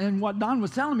thoughts. And what Don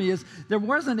was telling me is there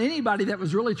wasn't anybody that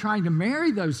was really trying to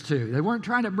marry those two. They weren't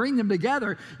trying to bring them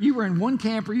together. You were in one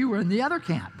camp or you were in the other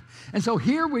camp. And so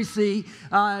here we see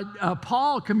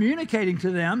Paul communicating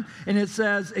to them, and it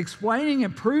says, explaining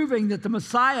and proving that the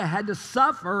Messiah had to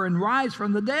suffer and rise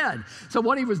from the dead. So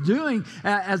what he was doing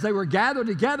as they were gathered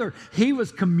together, he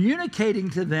was communicating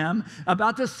to them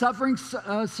about this suffering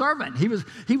servant.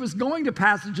 He was going to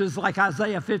passages like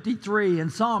Isaiah 53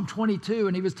 and Psalm 22,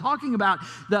 and he was talking about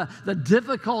the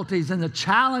difficulties and the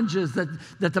challenges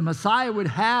that the Messiah would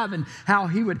have, and how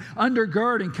he would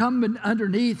undergird and come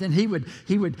underneath, and he would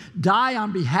die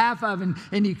on behalf of,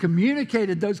 and he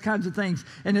communicated those kinds of things.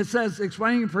 And it says,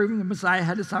 explaining and proving the Messiah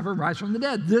had to suffer and rise from the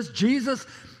dead. This Jesus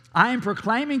I am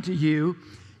proclaiming to you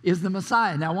is the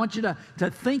Messiah. Now I want you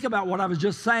to think about what I was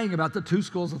just saying about the two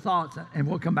schools of thoughts, and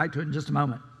we'll come back to it in just a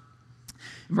moment.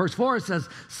 In verse 4 it says,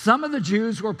 some of the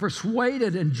Jews were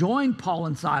persuaded and joined Paul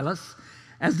and Silas,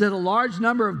 as did a large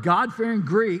number of God-fearing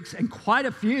Greeks and quite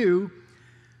a few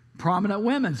prominent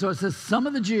women. So it says some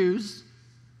of the Jews,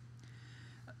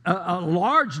 a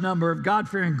large number of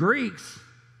God-fearing Greeks,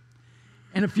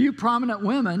 and a few prominent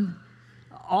women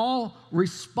all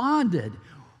responded.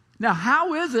 Now,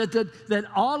 how is it that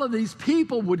all of these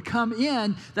people would come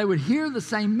in, they would hear the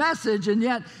same message, and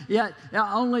yet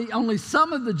only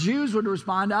some of the Jews would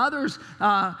respond, others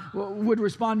would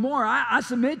respond more? I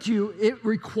submit to you, it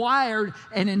required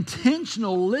an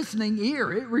intentional listening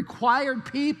ear. It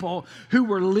required people who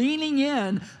were leaning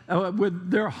in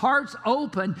with their hearts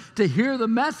open to hear the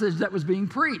message that was being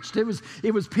preached. It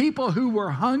was people who were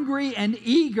hungry and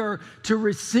eager to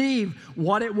receive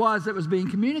what it was that was being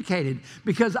communicated.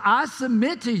 Because I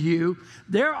submit to you,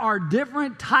 there are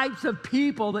different types of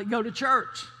people that go to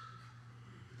church.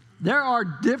 There are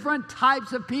different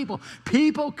types of people.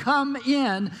 People come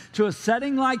in to a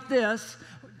setting like this,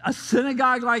 a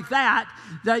synagogue like that.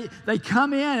 They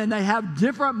come in and they have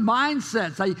different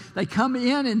mindsets. They come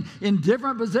in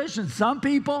different positions. Some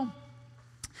people,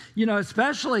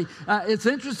 especially, it's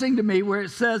interesting to me where it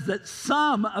says that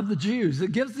some of the Jews,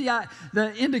 it gives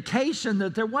the indication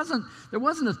that there wasn't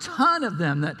a ton of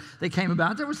them that they came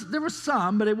about. There was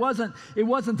some, but it wasn't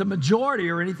the majority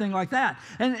or anything like that.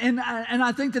 And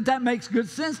I think that makes good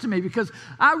sense to me, because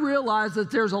I realize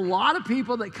that there's a lot of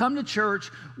people that come to church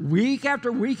week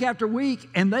after week after week,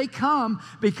 and they come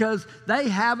because they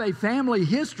have a family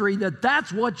history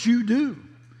that's what you do.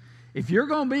 If you're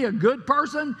going to be a good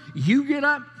person, you get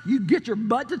up, you get your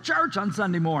butt to church on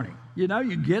Sunday morning.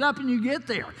 You get up and you get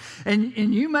there. And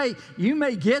you may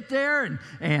get there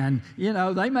and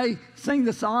they may sing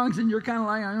the songs and you're kind of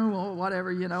like, oh, well,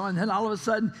 whatever, and then all of a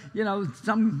sudden,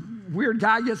 some weird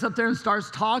guy gets up there and starts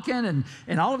talking,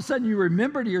 and all of a sudden you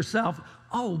remember to yourself,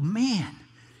 oh man,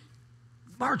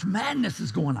 March Madness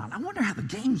is going on. I wonder how the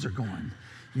games are going.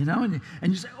 And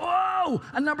you say, oh,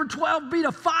 a number 12 beat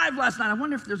a 5 last night. I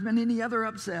wonder if there's been any other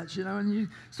upsets, and you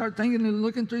start thinking and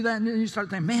looking through that, and then you start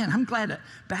thinking, man, I'm glad that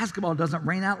basketball doesn't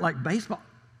rain out like baseball.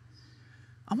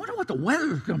 I wonder what the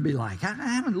weather is going to be like. I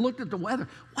haven't looked at the weather.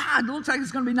 Wow, it looks like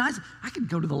it's going to be nice. I could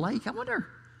go to the lake. I wonder,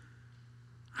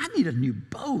 I need a new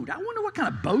boat. I wonder what kind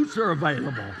of boats are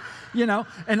available,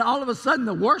 and all of a sudden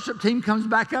the worship team comes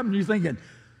back up and you're thinking,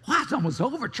 wow, it's almost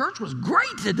over. Church was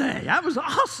great today. That was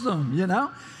awesome,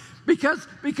 because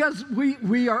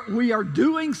we are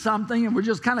doing something, and we're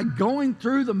just kind of going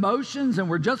through the motions, and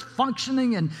we're just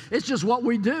functioning, and it's just what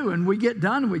we do. And we get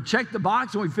done, and we check the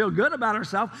box, and we feel good about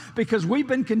ourselves because we've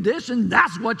been conditioned.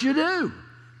 That's what you do.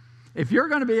 If you're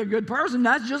going to be a good person,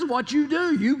 that's just what you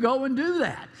do. You go and do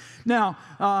that. Now,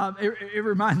 it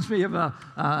reminds me of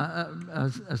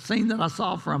a scene that I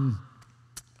saw from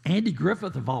Andy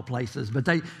Griffith, of all places, but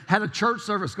they had a church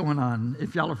service going on.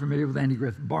 If y'all are familiar with Andy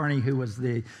Griffith, Barney, who was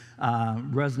the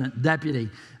resident deputy,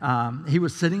 he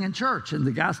was sitting in church, and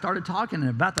the guy started talking,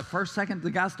 and about the first second the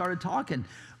guy started talking,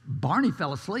 Barney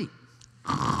fell asleep.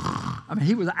 I mean,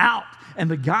 he was out, and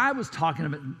the guy was talking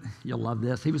about, you'll love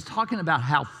this, he was talking about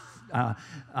how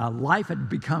life had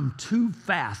become too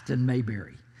fast in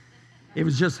Mayberry. It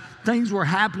was just things were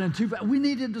happening too fast. We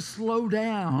needed to slow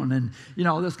down and,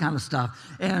 this kind of stuff.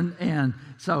 And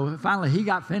so finally he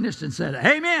got finished and said,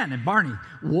 amen. And Barney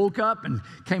woke up and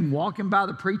came walking by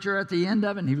the preacher at the end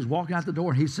of it. And he was walking out the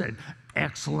door and he said,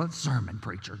 excellent sermon,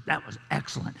 preacher. That was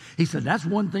excellent. He said, that's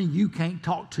one thing you can't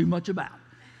talk too much about.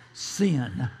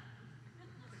 Sin.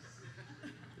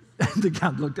 And the guy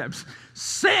looked at him,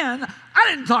 sin? I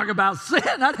didn't talk about sin.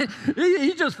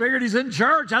 He just figured he's in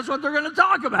church. That's what they're going to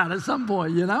talk about at some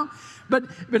point, But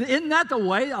isn't that the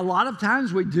way a lot of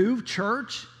times we do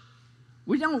church?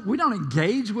 We don't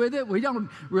engage with it. We don't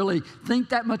really think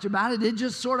that much about it. It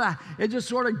just sort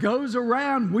of goes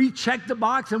around. We check the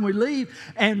box and we leave,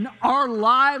 and our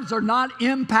lives are not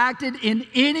impacted in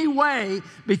any way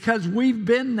because we've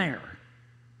been there.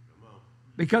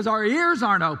 Because our ears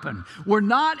aren't open. We're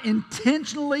not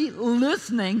intentionally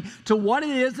listening to what it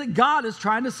is that God is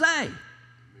trying to say.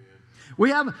 We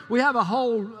have a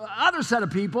whole other set of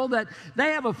people that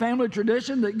they have a family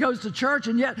tradition that goes to church,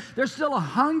 and yet there's still a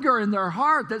hunger in their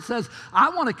heart that says, I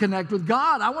want to connect with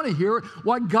God. I want to hear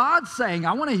what God's saying.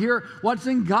 I want to hear what's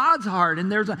in God's heart.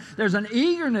 And there's an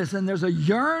eagerness, and there's a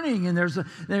yearning, and there's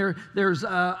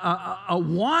a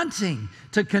wanting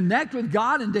to connect with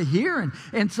God and to hear.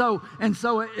 And so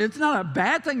it's not a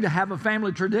bad thing to have a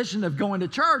family tradition of going to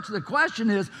church. The question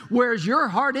is, where's your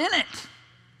heart in it?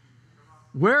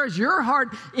 Where is your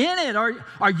heart in it?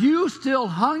 Are you still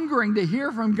hungering to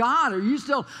hear from God? Are you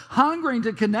still hungering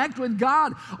to connect with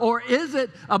God? Or is it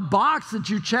a box that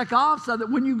you check off so that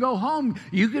when you go home,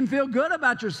 you can feel good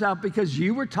about yourself because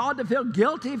you were taught to feel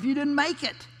guilty if you didn't make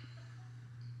it?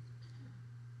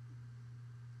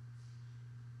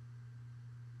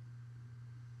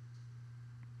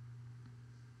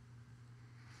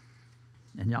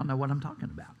 And y'all know what I'm talking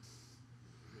about.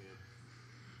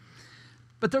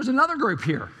 But there's another group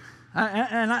here,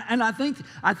 and I think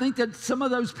that some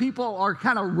of those people are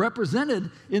kind of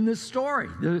represented in this story.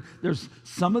 There's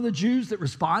some of the Jews that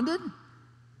responded.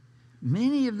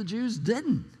 Many of the Jews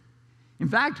didn't. In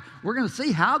fact, we're going to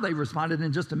see how they responded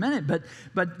in just a minute.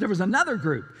 But there was another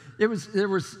group. There was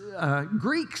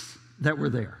Greeks that were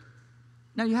there.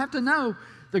 Now you have to know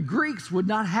the Greeks would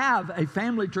not have a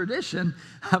family tradition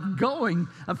of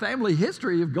a family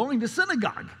history of going to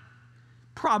synagogue.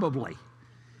 Probably.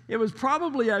 It was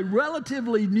probably a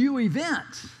relatively new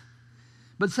event.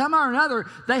 But somehow or another,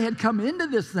 they had come into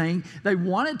this thing. They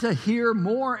wanted to hear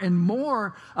more and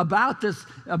more about this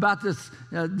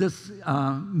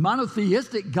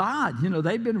monotheistic God.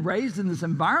 They've been raised in this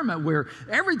environment where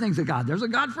everything's a God. There's a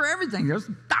God for everything. There's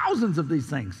thousands of these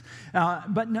things.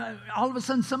 But no, all of a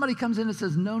sudden, somebody comes in and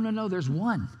says, no, there's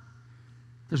one.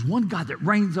 There's one God that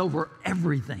reigns over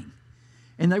everything.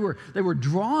 And they were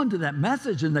drawn to that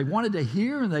message, and they wanted to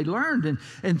hear, and they learned.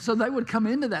 And so they would come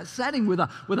into that setting with a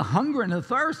hunger and a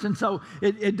thirst. And so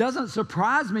it doesn't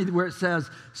surprise me where it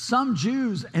says some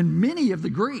Jews and many of the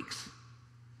Greeks,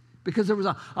 because there was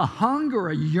a hunger,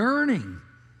 a yearning.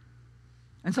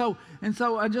 And so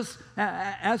I just,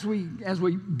 as we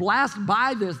blast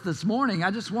by this morning,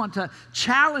 I just want to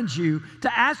challenge you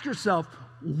to ask yourself,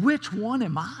 which one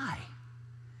am I?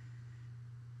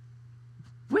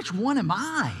 Which one am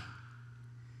I?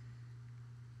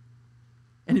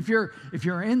 And if you're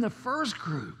in the first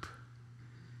group,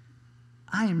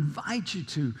 I invite you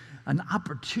to an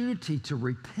opportunity to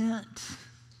repent,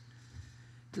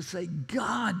 to say,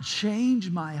 God, change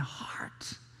my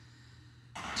heart.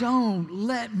 Don't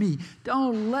let me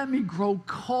grow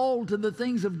cold to the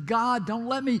things of God. Don't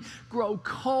let me grow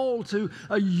cold to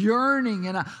a yearning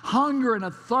and a hunger and a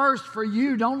thirst for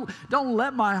you. Don't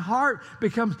let my heart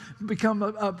become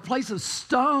a place of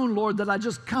stone, Lord, that I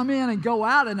just come in and go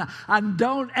out and I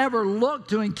don't ever look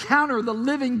to encounter the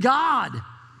living God.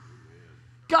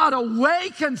 God,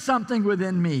 awaken something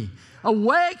within me.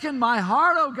 Awaken my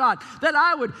heart, oh God, that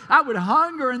I would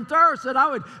hunger and thirst, that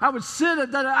I would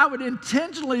sit, that I would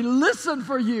intentionally listen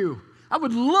for you. I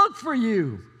would look for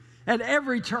you at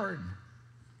every turn.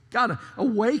 God,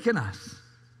 awaken us.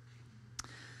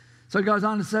 So it goes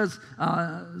on and says,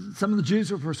 some of the Jews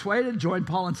were persuaded, joined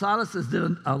Paul and Silas, as did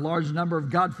a large number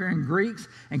of God-fearing Greeks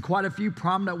and quite a few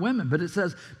prominent women. But it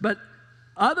says, but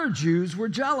other Jews were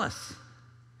jealous.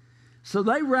 So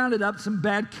they rounded up some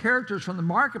bad characters from the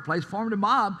marketplace, formed a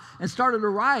mob, and started a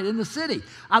riot in the city.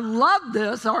 I love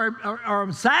this, or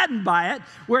I'm saddened by it,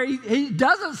 where he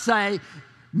doesn't say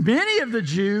many of the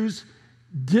Jews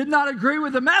did not agree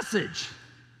with the message.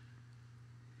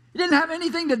 It didn't have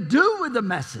anything to do with the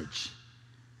message.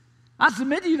 I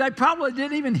submit to you, they probably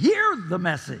didn't even hear the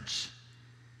message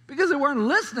because they weren't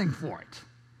listening for it.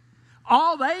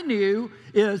 All they knew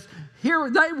is here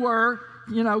they were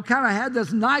kind of had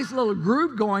this nice little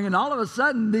group going, and all of a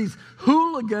sudden these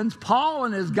hooligans, Paul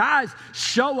and his guys,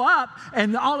 show up,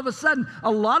 and all of a sudden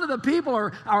a lot of the people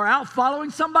are out following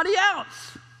somebody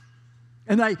else.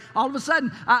 And all of a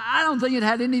sudden, I don't think it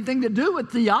had anything to do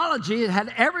with theology. It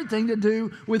had everything to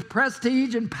do with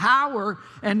prestige and power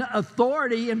and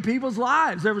authority in people's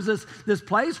lives. There was this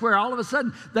place where all of a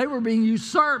sudden they were being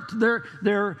usurped.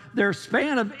 Their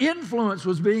span of influence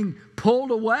was being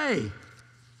pulled away.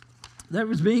 That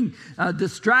was being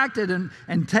distracted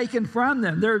and taken from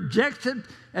them. Their objection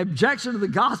to the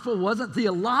gospel wasn't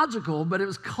theological, but it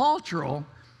was cultural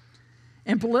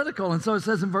and political. And so it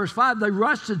says in verse 5, they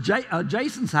rushed to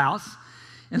Jason's house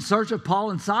in search of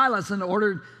Paul and Silas in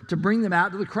order to bring them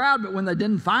out to the crowd. But when they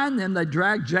didn't find them, they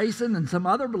dragged Jason and some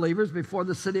other believers before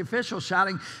the city officials,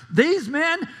 shouting, "These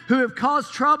men who have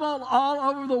caused trouble all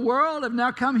over the world have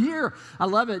now come here." I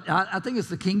love it. I think it's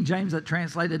the King James that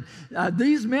translated,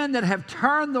 "These men that have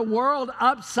turned the world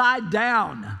upside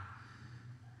down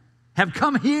have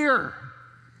come here.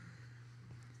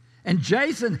 And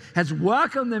Jason has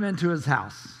welcomed them into his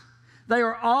house. They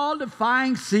are all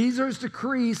defying Caesar's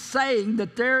decree, saying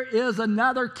that there is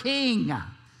another king,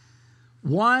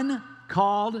 one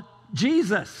called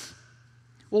Jesus."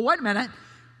 Well, wait a minute.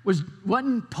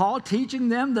 Wasn't Paul teaching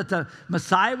them that the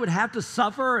Messiah would have to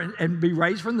suffer and be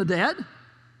raised from the dead?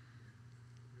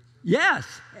 Yes,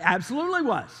 absolutely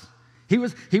was. He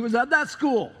was at that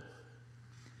school.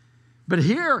 But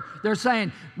here they're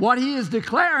saying what he is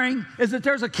declaring is that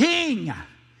there's a king,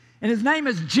 and his name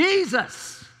is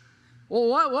Jesus. Well,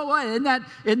 what?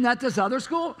 Isn't that this other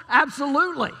school?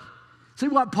 Absolutely. See,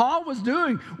 what Paul was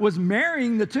doing was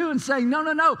marrying the two and saying,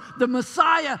 no, the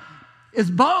Messiah is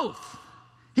both.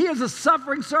 He is a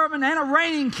suffering servant and a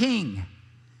reigning king.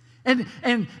 And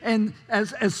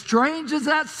as strange as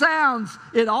that sounds,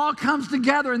 it all comes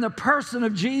together in the person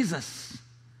of Jesus.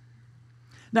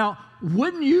 Now,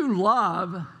 wouldn't you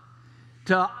love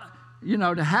to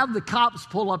have the cops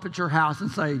pull up at your house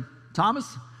and say,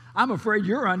 "Thomas, I'm afraid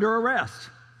you're under arrest"?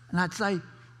 And I'd say,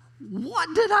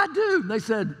 "What did I do?" They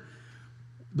said,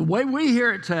 "The way we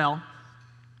hear it tell,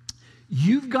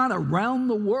 you've gone around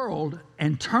the world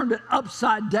and turned it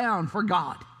upside down for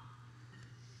God.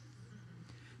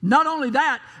 Not only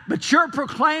that, but you're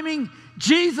proclaiming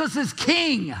Jesus is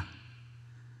king."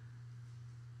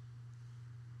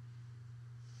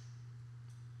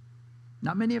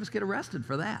 Not many of us get arrested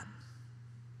for that.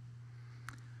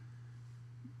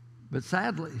 But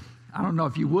sadly, I don't know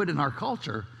if you would in our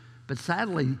culture, but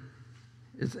sadly,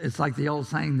 it's like the old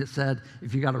saying that said,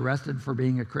 if you got arrested for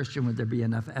being a Christian, would there be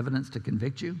enough evidence to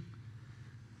convict you?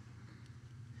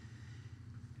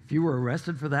 If you were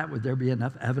arrested for that, would there be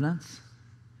enough evidence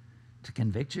to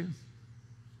convict you?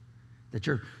 That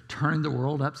you're turning the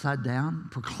world upside down,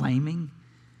 proclaiming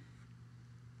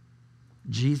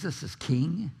Jesus is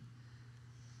king?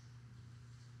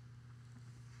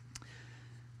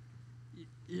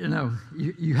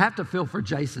 You have to feel for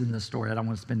Jason in this story. I don't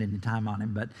want to spend any time on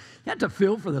him, but you have to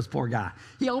feel for this poor guy.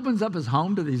 He opens up his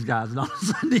home to these guys, and all of a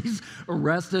sudden he's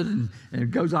arrested, and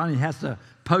it goes on. He has to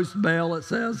post bail, it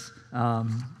says.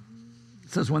 It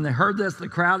says, when they heard this, the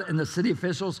crowd and the city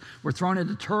officials were thrown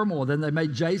into turmoil. Then they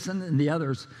made Jason and the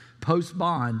others post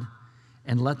bond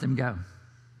and let them go.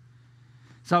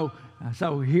 So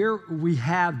here we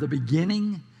have the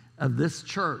beginning of this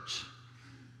church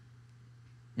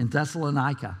in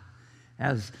Thessalonica,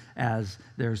 as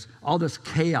there's all this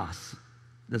chaos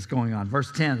that's going on. Verse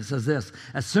 10, it says this: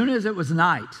 "As soon as it was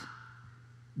night,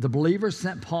 the believers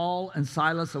sent Paul and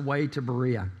Silas away to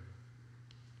Berea.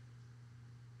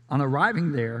 On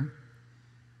arriving there,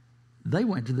 they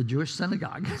went to the Jewish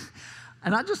synagogue."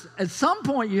 And at some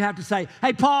point you have to say,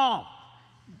 "Hey, Paul,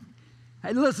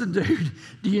 hey, listen, dude,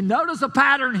 do you notice a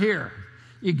pattern here?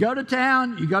 You go to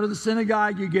town, you go to the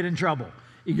synagogue, you get in trouble.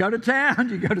 You go to town,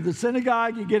 you go to the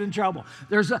synagogue, you get in trouble."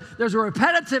 There's a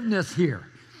repetitiveness here.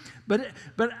 But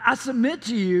I submit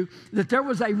to you that there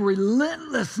was a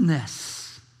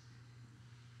relentlessness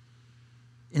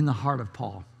in the heart of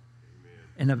Paul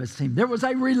and of his team. There was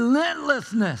a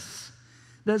relentlessness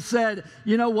that said,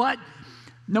 you know what?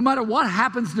 No matter what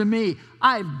happens to me,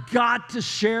 I've got to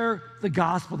share the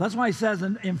gospel. That's why he says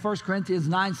in 1 Corinthians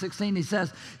 9:16, he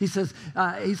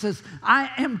says,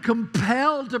 "I am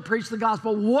compelled to preach the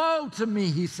gospel. Woe to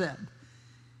me," he said,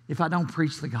 "if I don't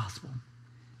preach the gospel.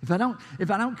 If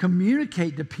I don't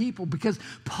communicate to people," because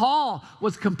Paul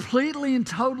was completely and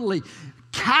totally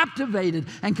captivated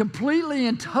and completely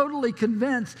and totally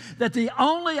convinced that the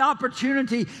only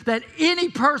opportunity that any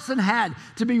person had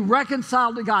to be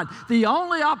reconciled to God, the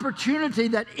only opportunity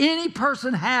that any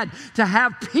person had to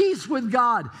have peace with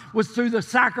God was through the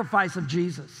sacrifice of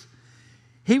Jesus.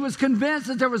 He was convinced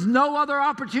that there was no other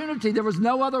opportunity. There was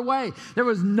no other way. There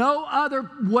was no other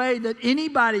way that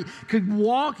anybody could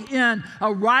walk in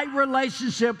a right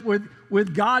relationship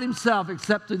with God himself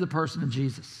except through the person of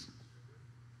Jesus.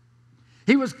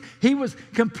 He was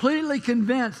completely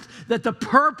convinced that the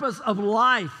purpose of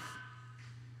life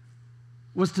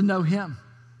was to know him.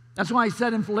 That's why he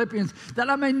said in Philippians, that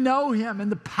I may know him and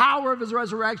the power of his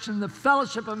resurrection and the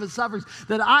fellowship of his sufferings,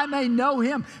 that I may know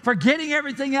him, forgetting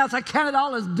everything else, I count it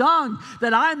all as dung,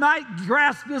 that I might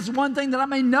grasp this one thing, that I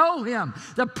may know him.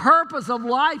 The purpose of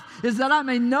life is that I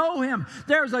may know him.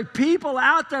 There's a people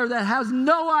out there that has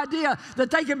no idea that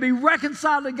they can be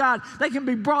reconciled to God. They can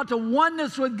be brought to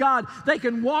oneness with God. They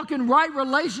can walk in right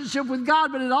relationship with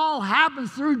God, but it all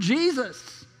happens through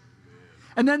Jesus.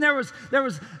 And then there was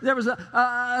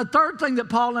a third thing that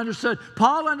Paul understood.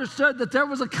 Paul understood that there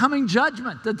was a coming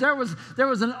judgment, that there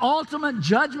was an ultimate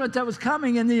judgment that was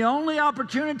coming, and the only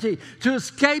opportunity to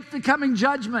escape the coming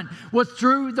judgment was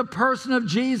through the person of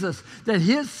Jesus, that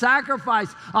his sacrifice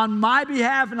on my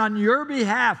behalf and on your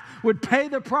behalf would pay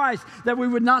the price, that we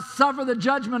would not suffer the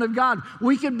judgment of God.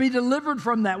 We could be delivered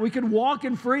from that. We could walk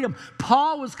in freedom.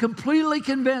 Paul was completely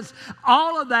convinced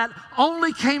all of that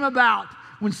only came about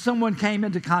when someone came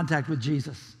into contact with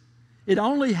Jesus. It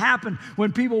only happened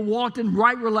when people walked in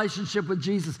right relationship with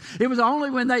Jesus. It was only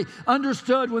when they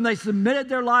understood, when they submitted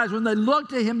their lives, when they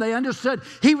looked to him, they understood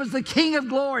he was the King of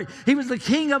glory. He was the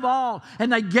King of all,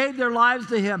 and they gave their lives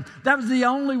to him. That was the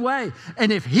only way.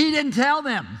 And if he didn't tell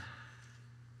them,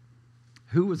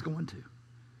 who was going to?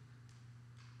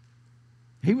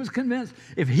 He was convinced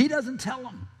if he doesn't tell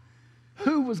them,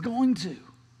 who was going to?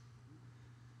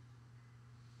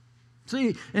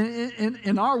 See,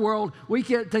 in our world, we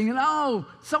get thinking, oh,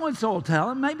 so-and-so will tell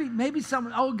him. Maybe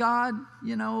someone, oh, God,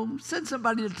 send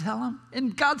somebody to tell him.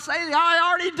 And God's saying, I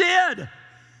already did.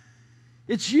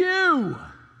 It's you.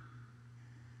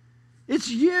 It's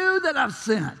you that I've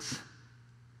sent.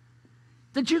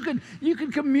 That you can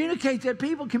communicate, that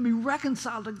people can be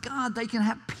reconciled to God. They can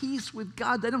have peace with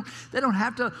God. They don't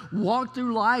have to walk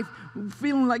through life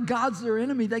feeling like God's their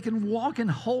enemy. They can walk in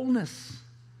wholeness.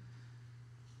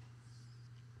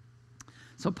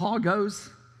 So Paul goes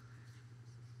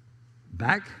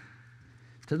back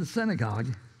to the synagogue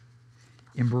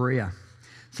in Berea.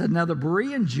 Said, now the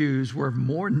Berean Jews were of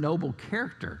more noble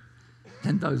character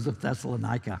than those of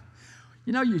Thessalonica.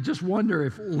 You just wonder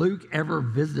if Luke ever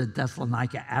visited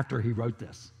Thessalonica after he wrote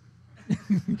this.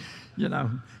 He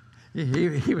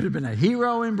would have been a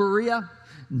hero in Berea,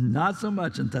 not so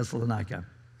much in Thessalonica.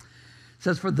 It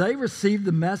says, for they received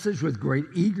the message with great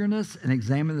eagerness and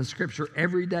examined the scripture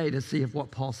every day to see if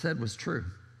what Paul said was true.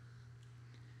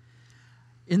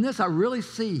 In this, I really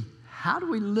see, how do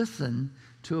we listen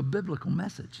to a biblical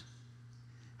message?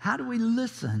 How do we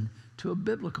listen to a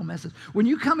biblical message? When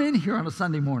you come in here on a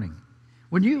Sunday morning,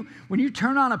 when you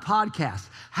turn on a podcast,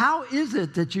 how is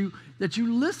it that you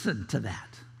listen to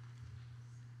that?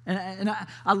 And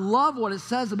I love what it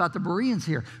says about the Bereans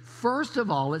here. First of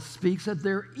all, it speaks of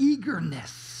their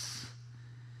eagerness.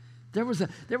 There was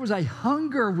a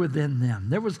hunger within them.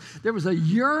 There was a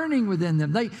yearning within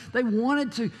them. They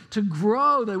wanted to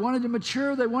grow. They wanted to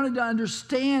mature. They wanted to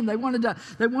understand. They wanted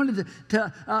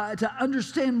to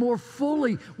understand more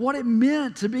fully what it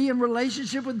meant to be in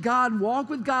relationship with God,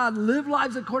 walk with God, live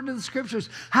lives according to the Scriptures.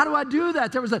 How do I do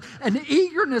that? There was an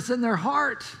eagerness in their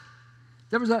heart.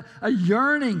 There was a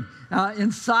yearning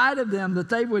inside of them that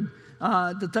they would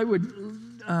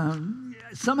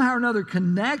somehow or another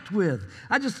connect with.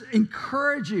 I just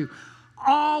encourage you,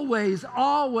 always,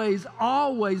 always,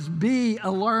 always be a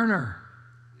learner.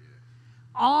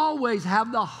 Always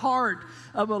have the heart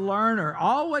of a learner.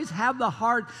 Always have the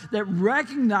heart that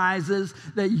recognizes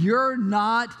that you're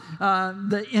not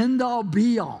the end-all,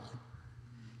 be-all.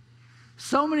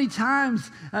 So many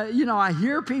times, I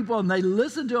hear people and they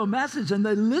listen to a message and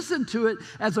they listen to it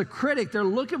as a critic. They're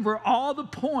looking for all the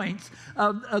points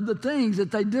of the things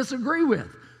that they disagree with.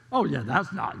 Oh, yeah,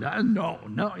 that's not, no.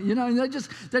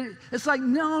 It's like,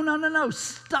 no.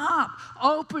 Stop.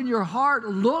 Open your heart.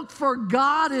 Look for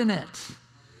God in it.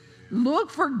 Look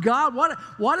for God.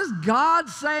 What is God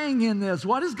saying in this?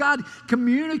 What is God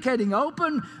communicating?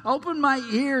 Open my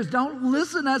ears. Don't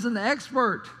listen as an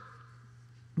expert.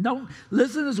 Don't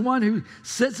listen as one who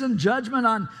sits in judgment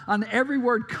on every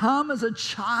word. Come as a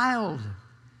child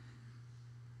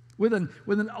with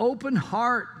an open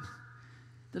heart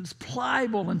that is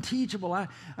pliable and teachable. I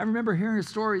remember hearing a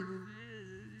story.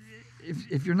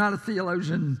 If you're not a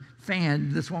theologian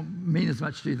fan, this won't mean as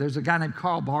much to you. There's a guy named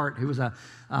Karl Barth who was a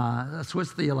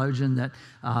Swiss theologian that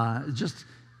just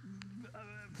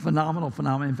phenomenal.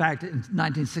 In fact, in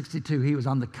 1962, he was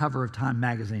on the cover of Time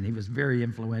magazine. He was very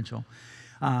influential.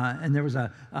 And there was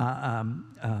a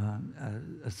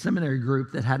seminary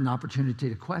group that had an opportunity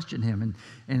to question him.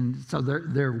 And so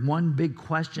their one big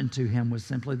question to him was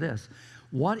simply this: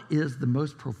 what is the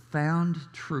most profound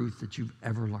truth that you've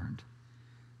ever learned?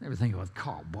 They were thinking with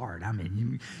Karl Barth. I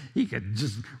mean, he could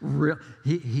just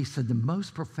he said the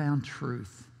most profound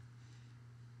truth.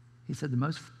 He said the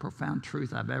most profound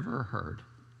truth I've ever heard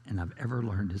and I've ever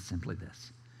learned is simply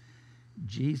this: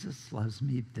 Jesus loves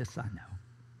me, this I know,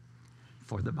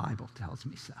 for the Bible tells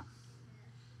me so.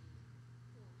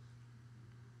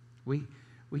 We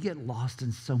get lost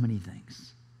in so many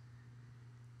things.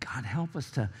 God, help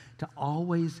us to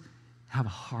always have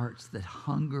hearts that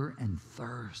hunger and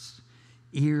thirst,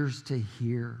 ears to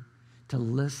hear, to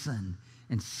listen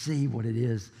and see what it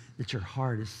is that your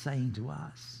heart is saying to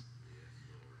us.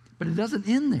 But it doesn't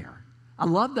end there. I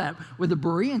love that with the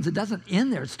Bereans. It doesn't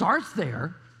end there. It starts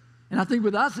there. And I think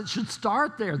with us, it should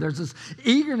start there. There's this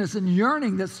eagerness and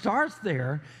yearning that starts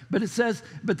there. But it says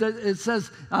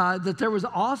that there was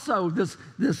also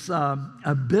this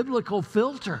a biblical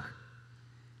filter.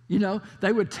 You know,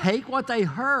 they would take what they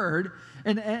heard,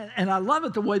 and I love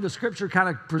it the way the Scripture kind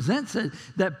of presents it.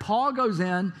 That Paul goes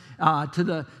in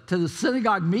to the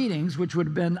synagogue meetings, which would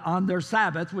have been on their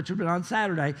Sabbath, which would have been on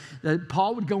Saturday. That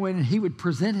Paul would go in and he would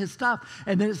present his stuff,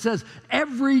 and then it says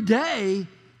every day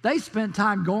they spent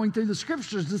time going through the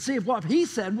Scriptures to see if what he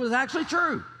said was actually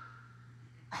true.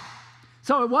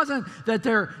 So it wasn't that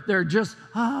they're just,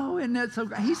 oh, isn't that so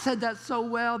great? He said that so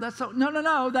well. That's so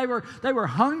no. They were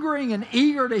hungering and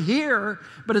eager to hear,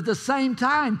 but at the same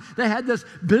time, they had this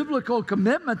biblical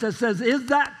commitment that says, is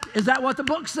that what the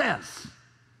book says?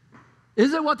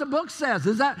 Is it what the book says?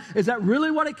 Is that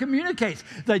really what it communicates?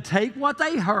 They take what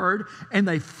they heard and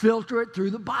they filter it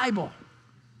through the Bible.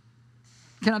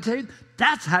 Can I tell you?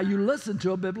 That's how you listen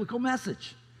to a biblical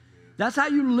message. That's how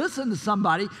you listen to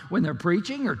somebody when they're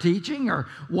preaching or teaching or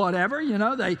whatever. You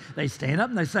know, they stand up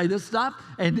and they say this stuff.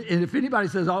 And if anybody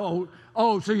says, oh,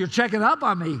 so you're checking up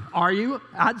on me, are you?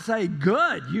 I'd say,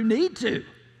 good, you need to.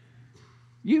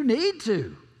 You need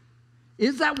to.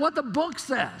 Is that what the book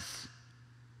says?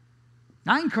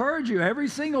 I encourage you every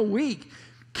single week,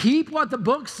 keep what the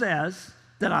book says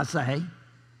that I say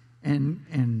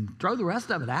and throw the rest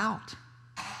of it out.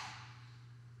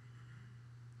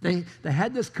 They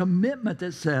had this commitment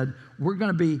that said, we're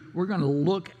going to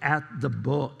look at the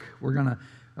book. We're going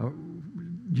to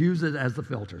use it as the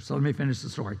filter. So let me finish the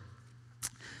story. It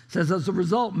says, as a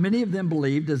result, many of them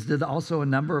believed, as did also a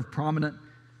number of prominent.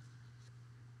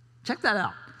 Check that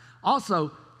out.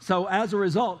 Also, so as a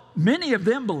result, many of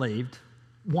them believed.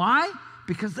 Why?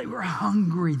 Because they were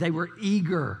hungry. They were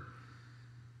eager.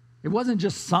 It wasn't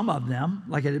just some of them,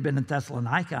 like it had been in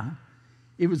Thessalonica.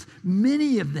 It was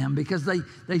many of them because they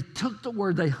took the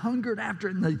word, they hungered after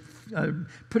it, and they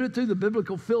put it through the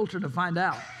biblical filter to find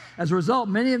out. As a result,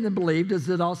 many of them believed, as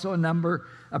did also a number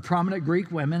of prominent Greek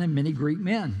women and many Greek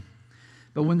men.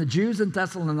 But when the Jews in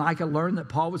Thessalonica learned that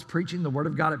Paul was preaching the word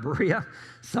of God at Berea,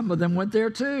 some of them went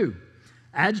there too,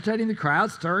 agitating the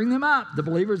crowd, stirring them up. The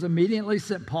believers immediately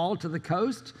sent Paul to the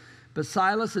coast, but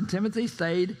Silas and Timothy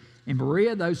stayed in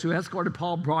Berea. Those who escorted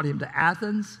Paul brought him to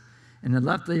Athens, and then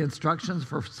left the instructions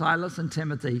for Silas and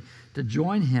Timothy to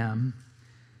join him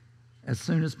as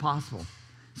soon as possible.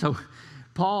 So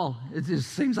Paul, it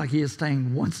just seems like he is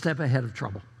staying one step ahead of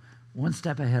trouble. One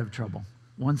step ahead of trouble.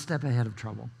 One step ahead of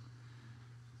trouble.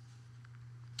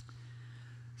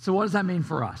 So what does that mean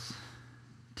for us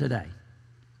today?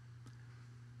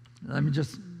 Let me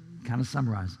just kind of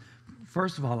summarize.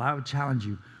 First of all, I would challenge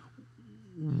you,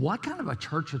 what kind of a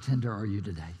church attender are you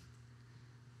today?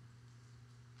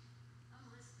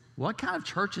 What kind of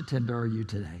church attender are you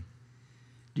today?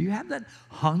 Do you have that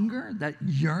hunger, that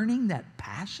yearning, that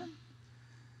passion?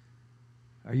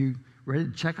 Are you ready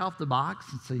to check off the box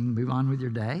so you can move on with your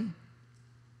day?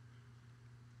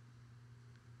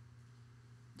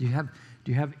 Do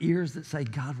you have ears that say,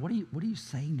 God, what are you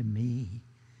saying to me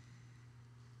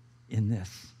in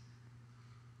this?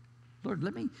 Lord,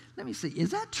 let me see.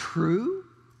 Is that true?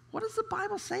 What does the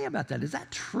Bible say about that? Is that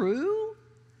true?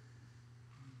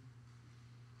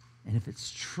 And if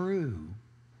it's true,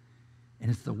 and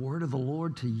it's the word of the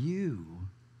Lord to you,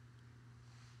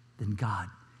 then God,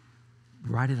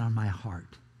 write it on my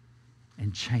heart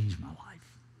and change my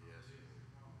life.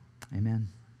 Yes. Amen.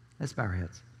 Let's bow our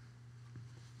heads.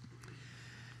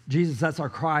 Jesus, that's our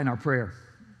cry and our prayer.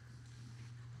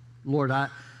 Lord, I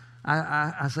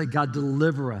say, God,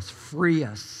 deliver us, free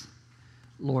us,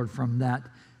 Lord, from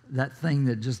that thing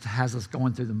that just has us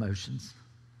going through the motions.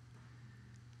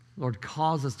 Lord,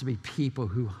 cause us to be people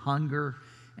who hunger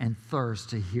and thirst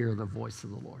to hear the voice of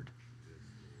the Lord.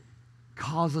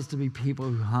 Cause us to be people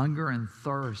who hunger and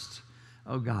thirst,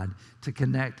 oh God, to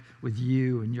connect with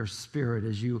you and your Spirit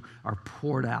as you are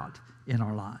poured out in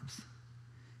our lives.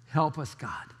 Help us,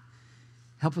 God.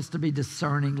 Help us to be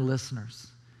discerning listeners.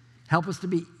 Help us to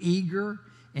be eager,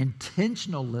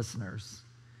 intentional listeners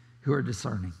who are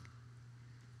discerning.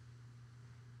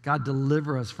 God,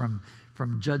 deliver us from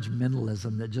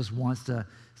judgmentalism that just wants to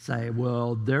say,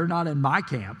 well, they're not in my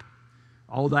camp.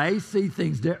 Oh, they see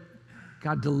things there.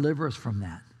 God, deliver us from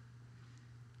that.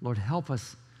 Lord, help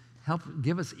us.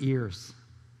 Give us ears,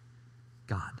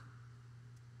 God.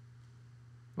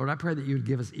 Lord, I pray that you would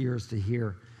give us ears to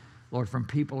hear, Lord, from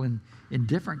people in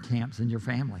different camps in your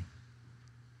family.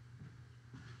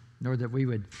 Lord, that we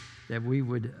would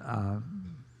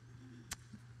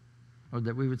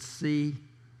see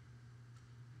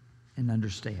and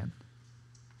understand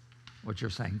what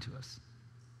you're saying to us.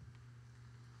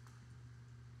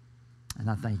 And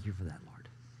I thank you for that, Lord.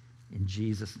 In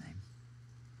Jesus' name.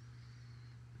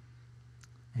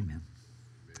 Amen.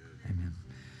 Amen.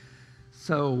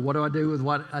 So what do I do with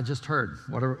what I just heard?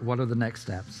 What are the next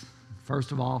steps?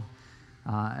 First of all,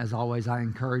 as always, I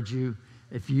encourage you,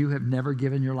 if you have never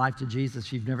given your life to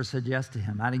Jesus, you've never said yes to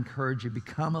him, I'd encourage you,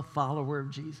 become a follower of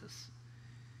Jesus.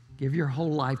 Give your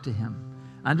whole life to him.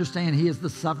 Understand he is the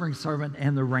suffering servant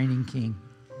and the reigning king.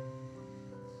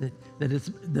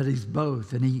 That he's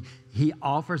both. And he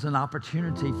offers an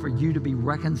opportunity for you to be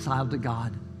reconciled to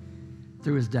God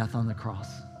through his death on the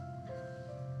cross.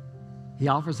 He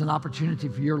offers an opportunity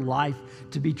for your life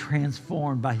to be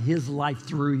transformed by his life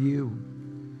through you.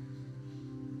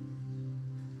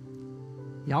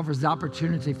 He offers the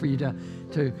opportunity for you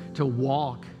to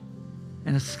walk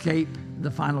and escape the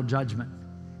final judgment,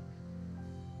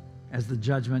 as the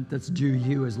judgment that's due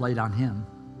you is laid on him.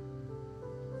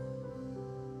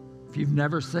 If you've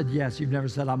never said yes, you've never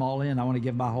said, I'm all in, I want to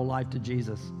give my whole life to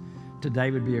Jesus,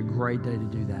 today would be a great day to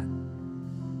do that.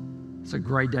 It's a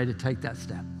great day to take that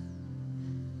step.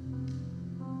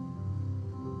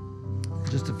 In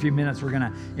just a few minutes, we're going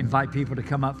to invite people to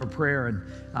come up for prayer, and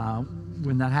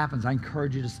when that happens, I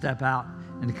encourage you to step out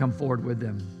and to come forward with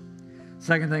them.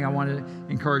 Second thing I want to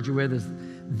encourage you with is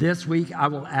this week I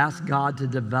will ask God to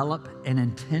develop an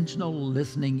intentional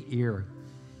listening ear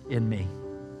in me.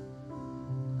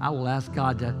 I will ask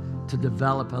God to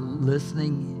develop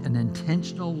an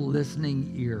intentional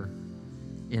listening ear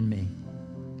in me.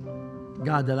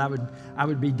 God, that I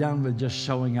would be done with just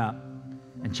showing up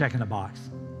and checking a box.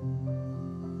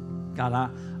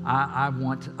 God, I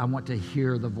want to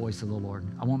hear the voice of the Lord.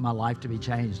 I want my life to be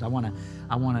changed. I want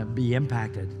to be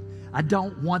impacted. I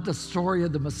don't want the story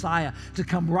of the Messiah to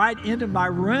come right into my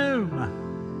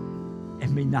room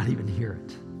and me not even hear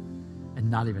it and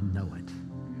not even know it.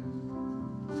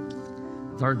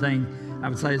 Third thing I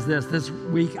would say is this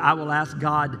week I will ask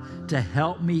God to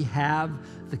help me have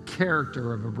the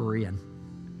character of a Berean.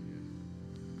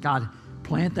 God,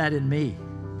 plant that in me.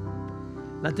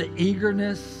 Let the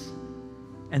eagerness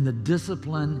and the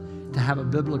discipline to have a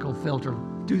biblical filter,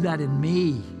 do that in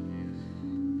me.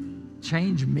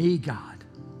 Change me, God.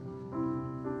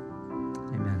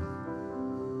 Amen.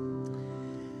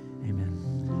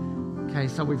 Amen. Okay,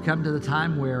 so we've come to the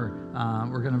time where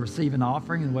we're going to receive an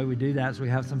offering, and the way we do that is we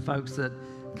have some folks that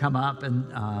come up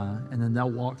and then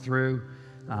they'll walk through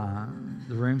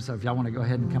the room. So if y'all want to go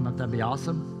ahead and come up, that'd be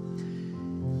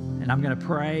awesome. And I'm going to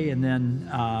pray, and then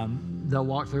they'll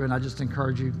walk through, and I just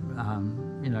encourage you,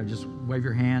 just wave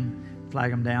your hand,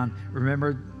 flag them down.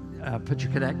 Remember, put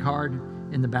your cadet card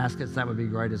in the baskets. That would be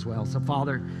great as well. So,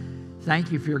 Father,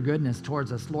 thank you for your goodness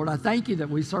towards us. Lord, I thank you that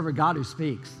we serve a God who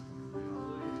speaks.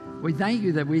 We thank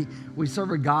you that we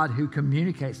serve a God who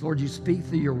communicates. Lord, you speak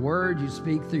through your word. You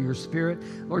speak through your spirit.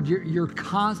 Lord, you're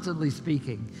constantly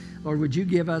speaking. Lord, would you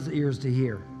give us ears to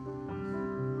hear?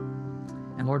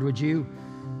 And Lord, would you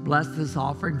bless this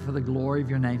offering for the glory of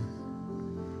your name?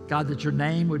 God, that your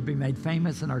name would be made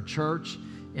famous in our church,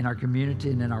 in our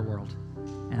community, and in our world.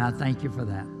 And I thank you for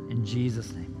that. In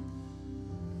Jesus' name.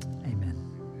 Amen.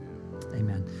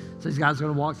 Amen. So these guys are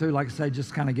going to walk through, like I say,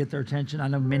 just kind of get their attention. I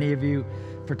know many of you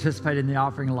participate in the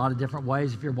offering in a lot of different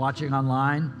ways. If you're watching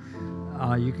online,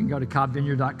 you can go to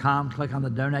cobbvineyard.com, click on the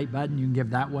donate button. You can give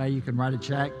that way. You can write a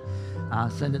check,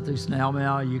 send it through snail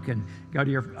mail. You can go to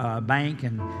your bank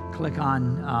and click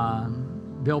on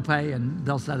bill pay, and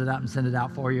they'll set it up and send it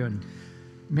out for you. And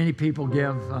many people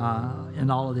give in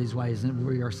all of these ways, and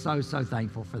we are so, so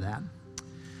thankful for that.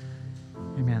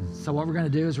 Amen. So what we're going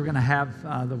to do is we're going to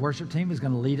have the worship team is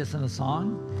going to lead us in a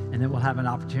song, and then we'll have an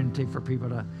opportunity for people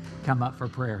to come up for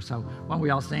prayer. So why don't we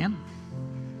all stand?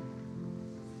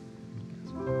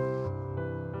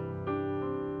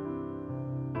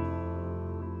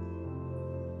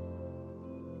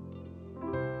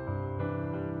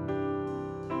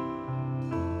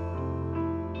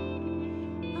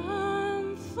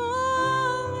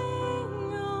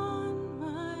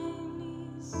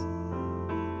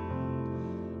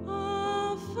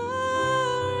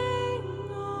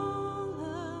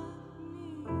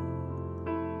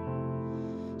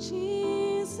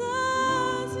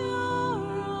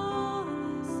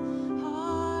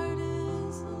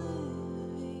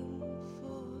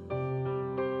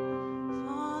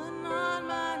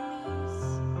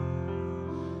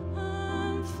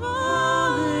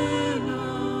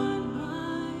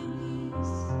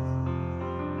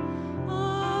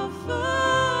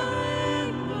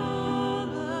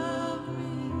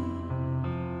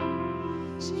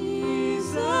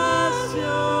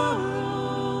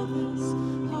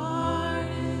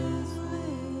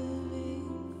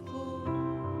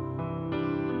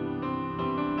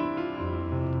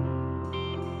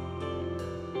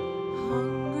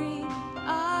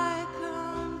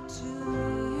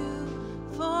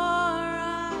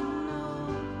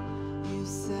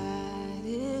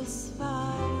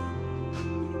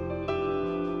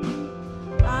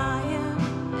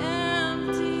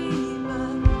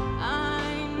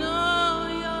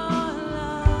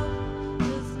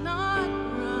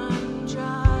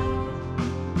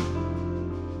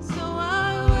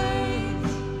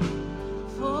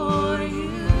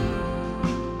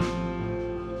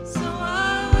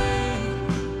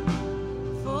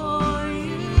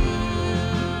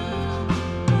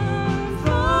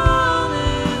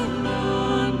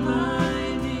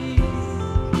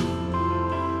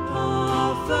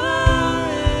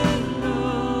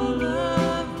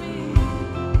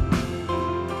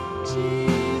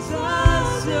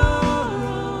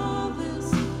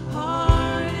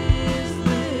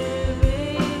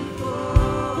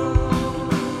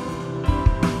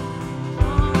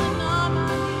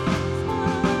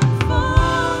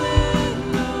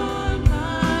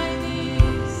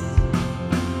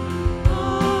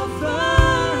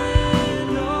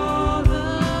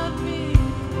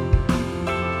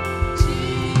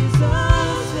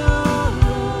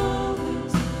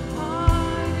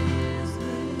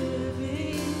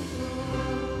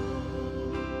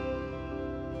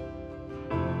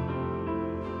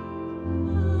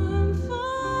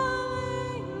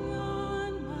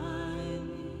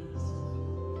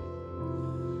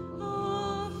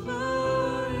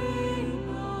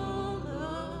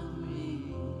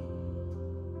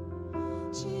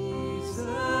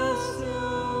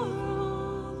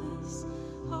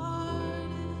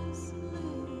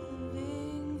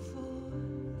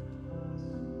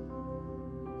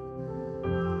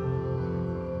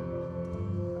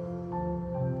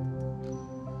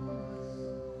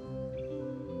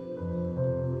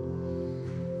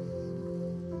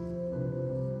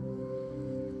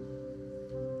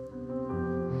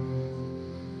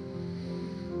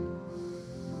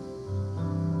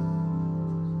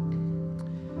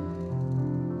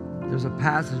 There's a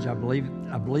passage, I believe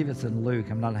it's in Luke.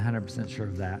 I'm not 100% sure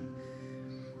of that.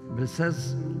 But it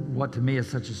says what to me is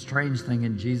such a strange thing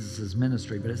in Jesus'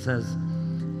 ministry. But it says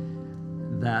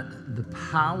that the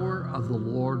power of the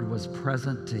Lord was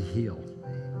present to heal.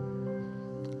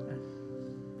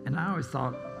 And I always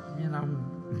thought,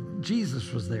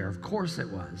 Jesus was there. Of course it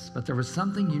was. But there was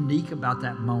something unique about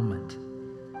that moment.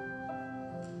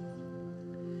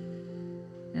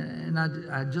 And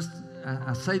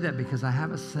I say that because I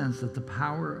have a sense that the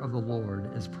power of the Lord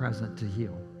is present to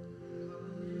heal.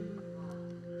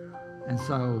 And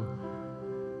so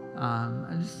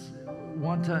I just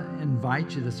want to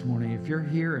invite you this morning, if you're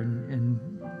here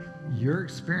and you're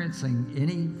experiencing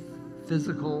any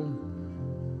physical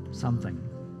something,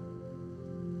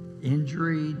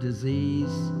 injury,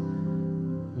 disease,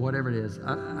 whatever it is,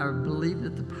 I believe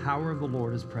that the power of the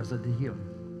Lord is present to heal.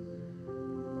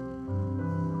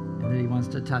 And that He wants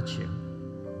to touch you.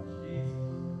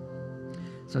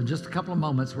 So in just a couple of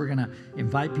moments, we're going to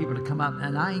invite people to come up.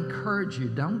 And I encourage you,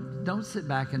 don't sit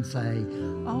back and say,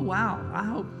 oh, wow, I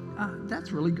hope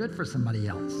that's really good for somebody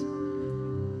else.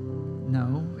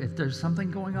 No, if there's something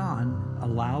going on,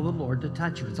 allow the Lord to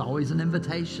touch you. It's always an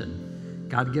invitation.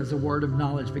 God gives a word of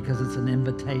knowledge because it's an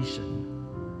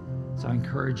invitation. So I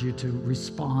encourage you to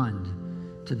respond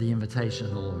to the invitation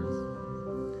of the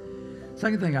Lord.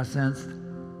 Second thing I sense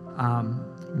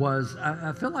was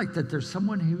I feel like that there's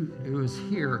someone who is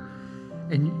here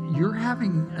and you're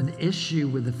having an issue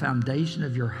with the foundation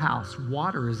of your house.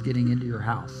 Water is getting into your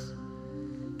house,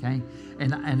 okay?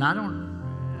 And I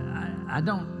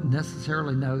don't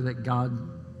necessarily know that God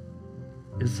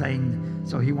is saying,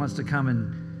 so he wants to come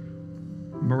and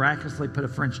miraculously put a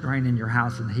French drain in your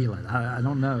house and heal it. I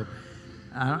don't know.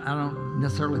 I don't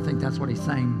necessarily think that's what he's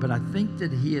saying, but I think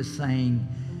that he is saying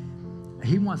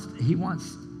he wants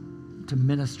to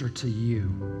minister to you.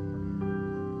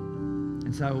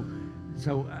 And so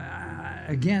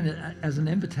again, as an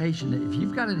invitation, if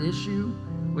you've got an issue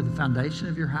with the foundation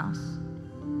of your house,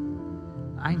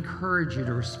 I encourage you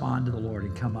to respond to the Lord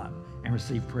and come up and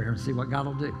receive prayer and see what God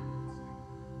will do.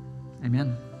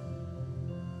 Amen.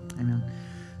 Amen.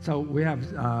 So we have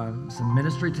some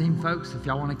ministry team folks. If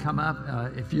y'all want to come up,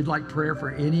 if you'd like prayer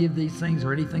for any of these things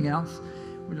or anything else,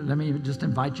 let me just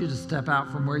invite you to step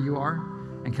out from where you are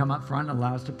and come up front and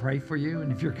allow us to pray for you.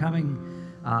 And if you're coming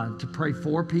to pray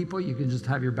for people, you can just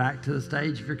have your back to the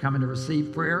stage. If you're coming to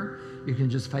receive prayer, you can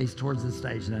just face towards the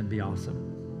stage, and that'd be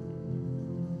awesome.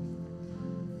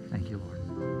 Thank you, Lord.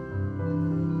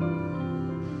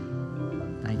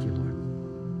 Thank you, Lord.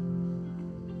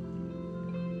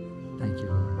 Thank you,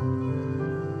 Lord.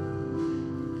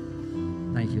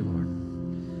 Thank you, Lord.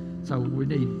 So we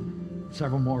need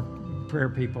several more prayer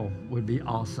people. Would be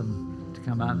awesome to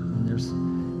come up. And there's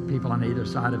people on either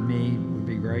side of me. Would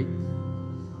be great.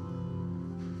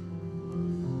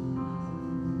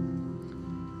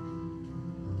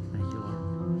 Thank you,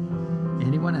 Lord.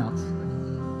 Anyone else?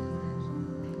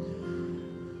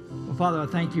 Well, Father, I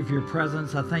thank you for your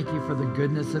presence. I thank you for the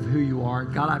goodness of who you are.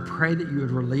 God, I pray that you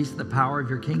would release the power of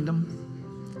your kingdom.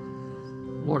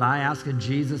 Lord, I ask in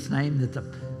Jesus' name that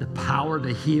the power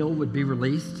to heal would be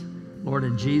released. Lord,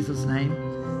 in Jesus' name,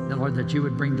 that, Lord, that you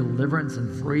would bring deliverance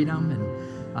and freedom,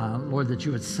 and Lord, that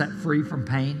you would set free from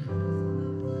pain.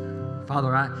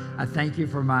 Father, I thank you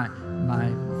for my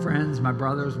friends, my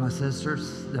brothers, my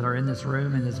sisters that are in this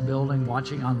room, in this building,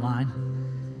 watching online.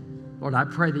 Lord, I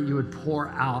pray that you would pour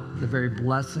out the very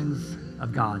blessings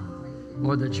of God.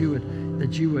 Lord, that you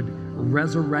would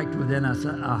resurrect within us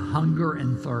a hunger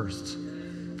and thirst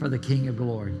for the King of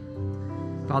Glory.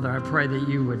 Father, I pray that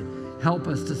you would help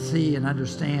us to see and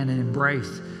understand and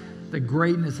embrace the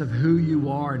greatness of who you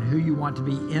are and who you want to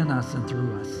be in us and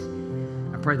through us.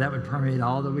 I pray that would permeate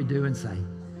all that we do and say.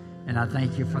 And I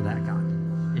thank you for that, God.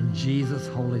 In Jesus'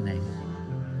 holy name.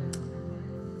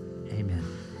 Amen.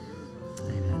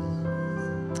 Amen.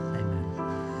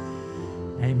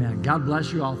 Amen. Amen. God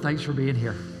bless you all. Thanks for being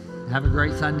here. Have a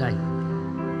great Sunday.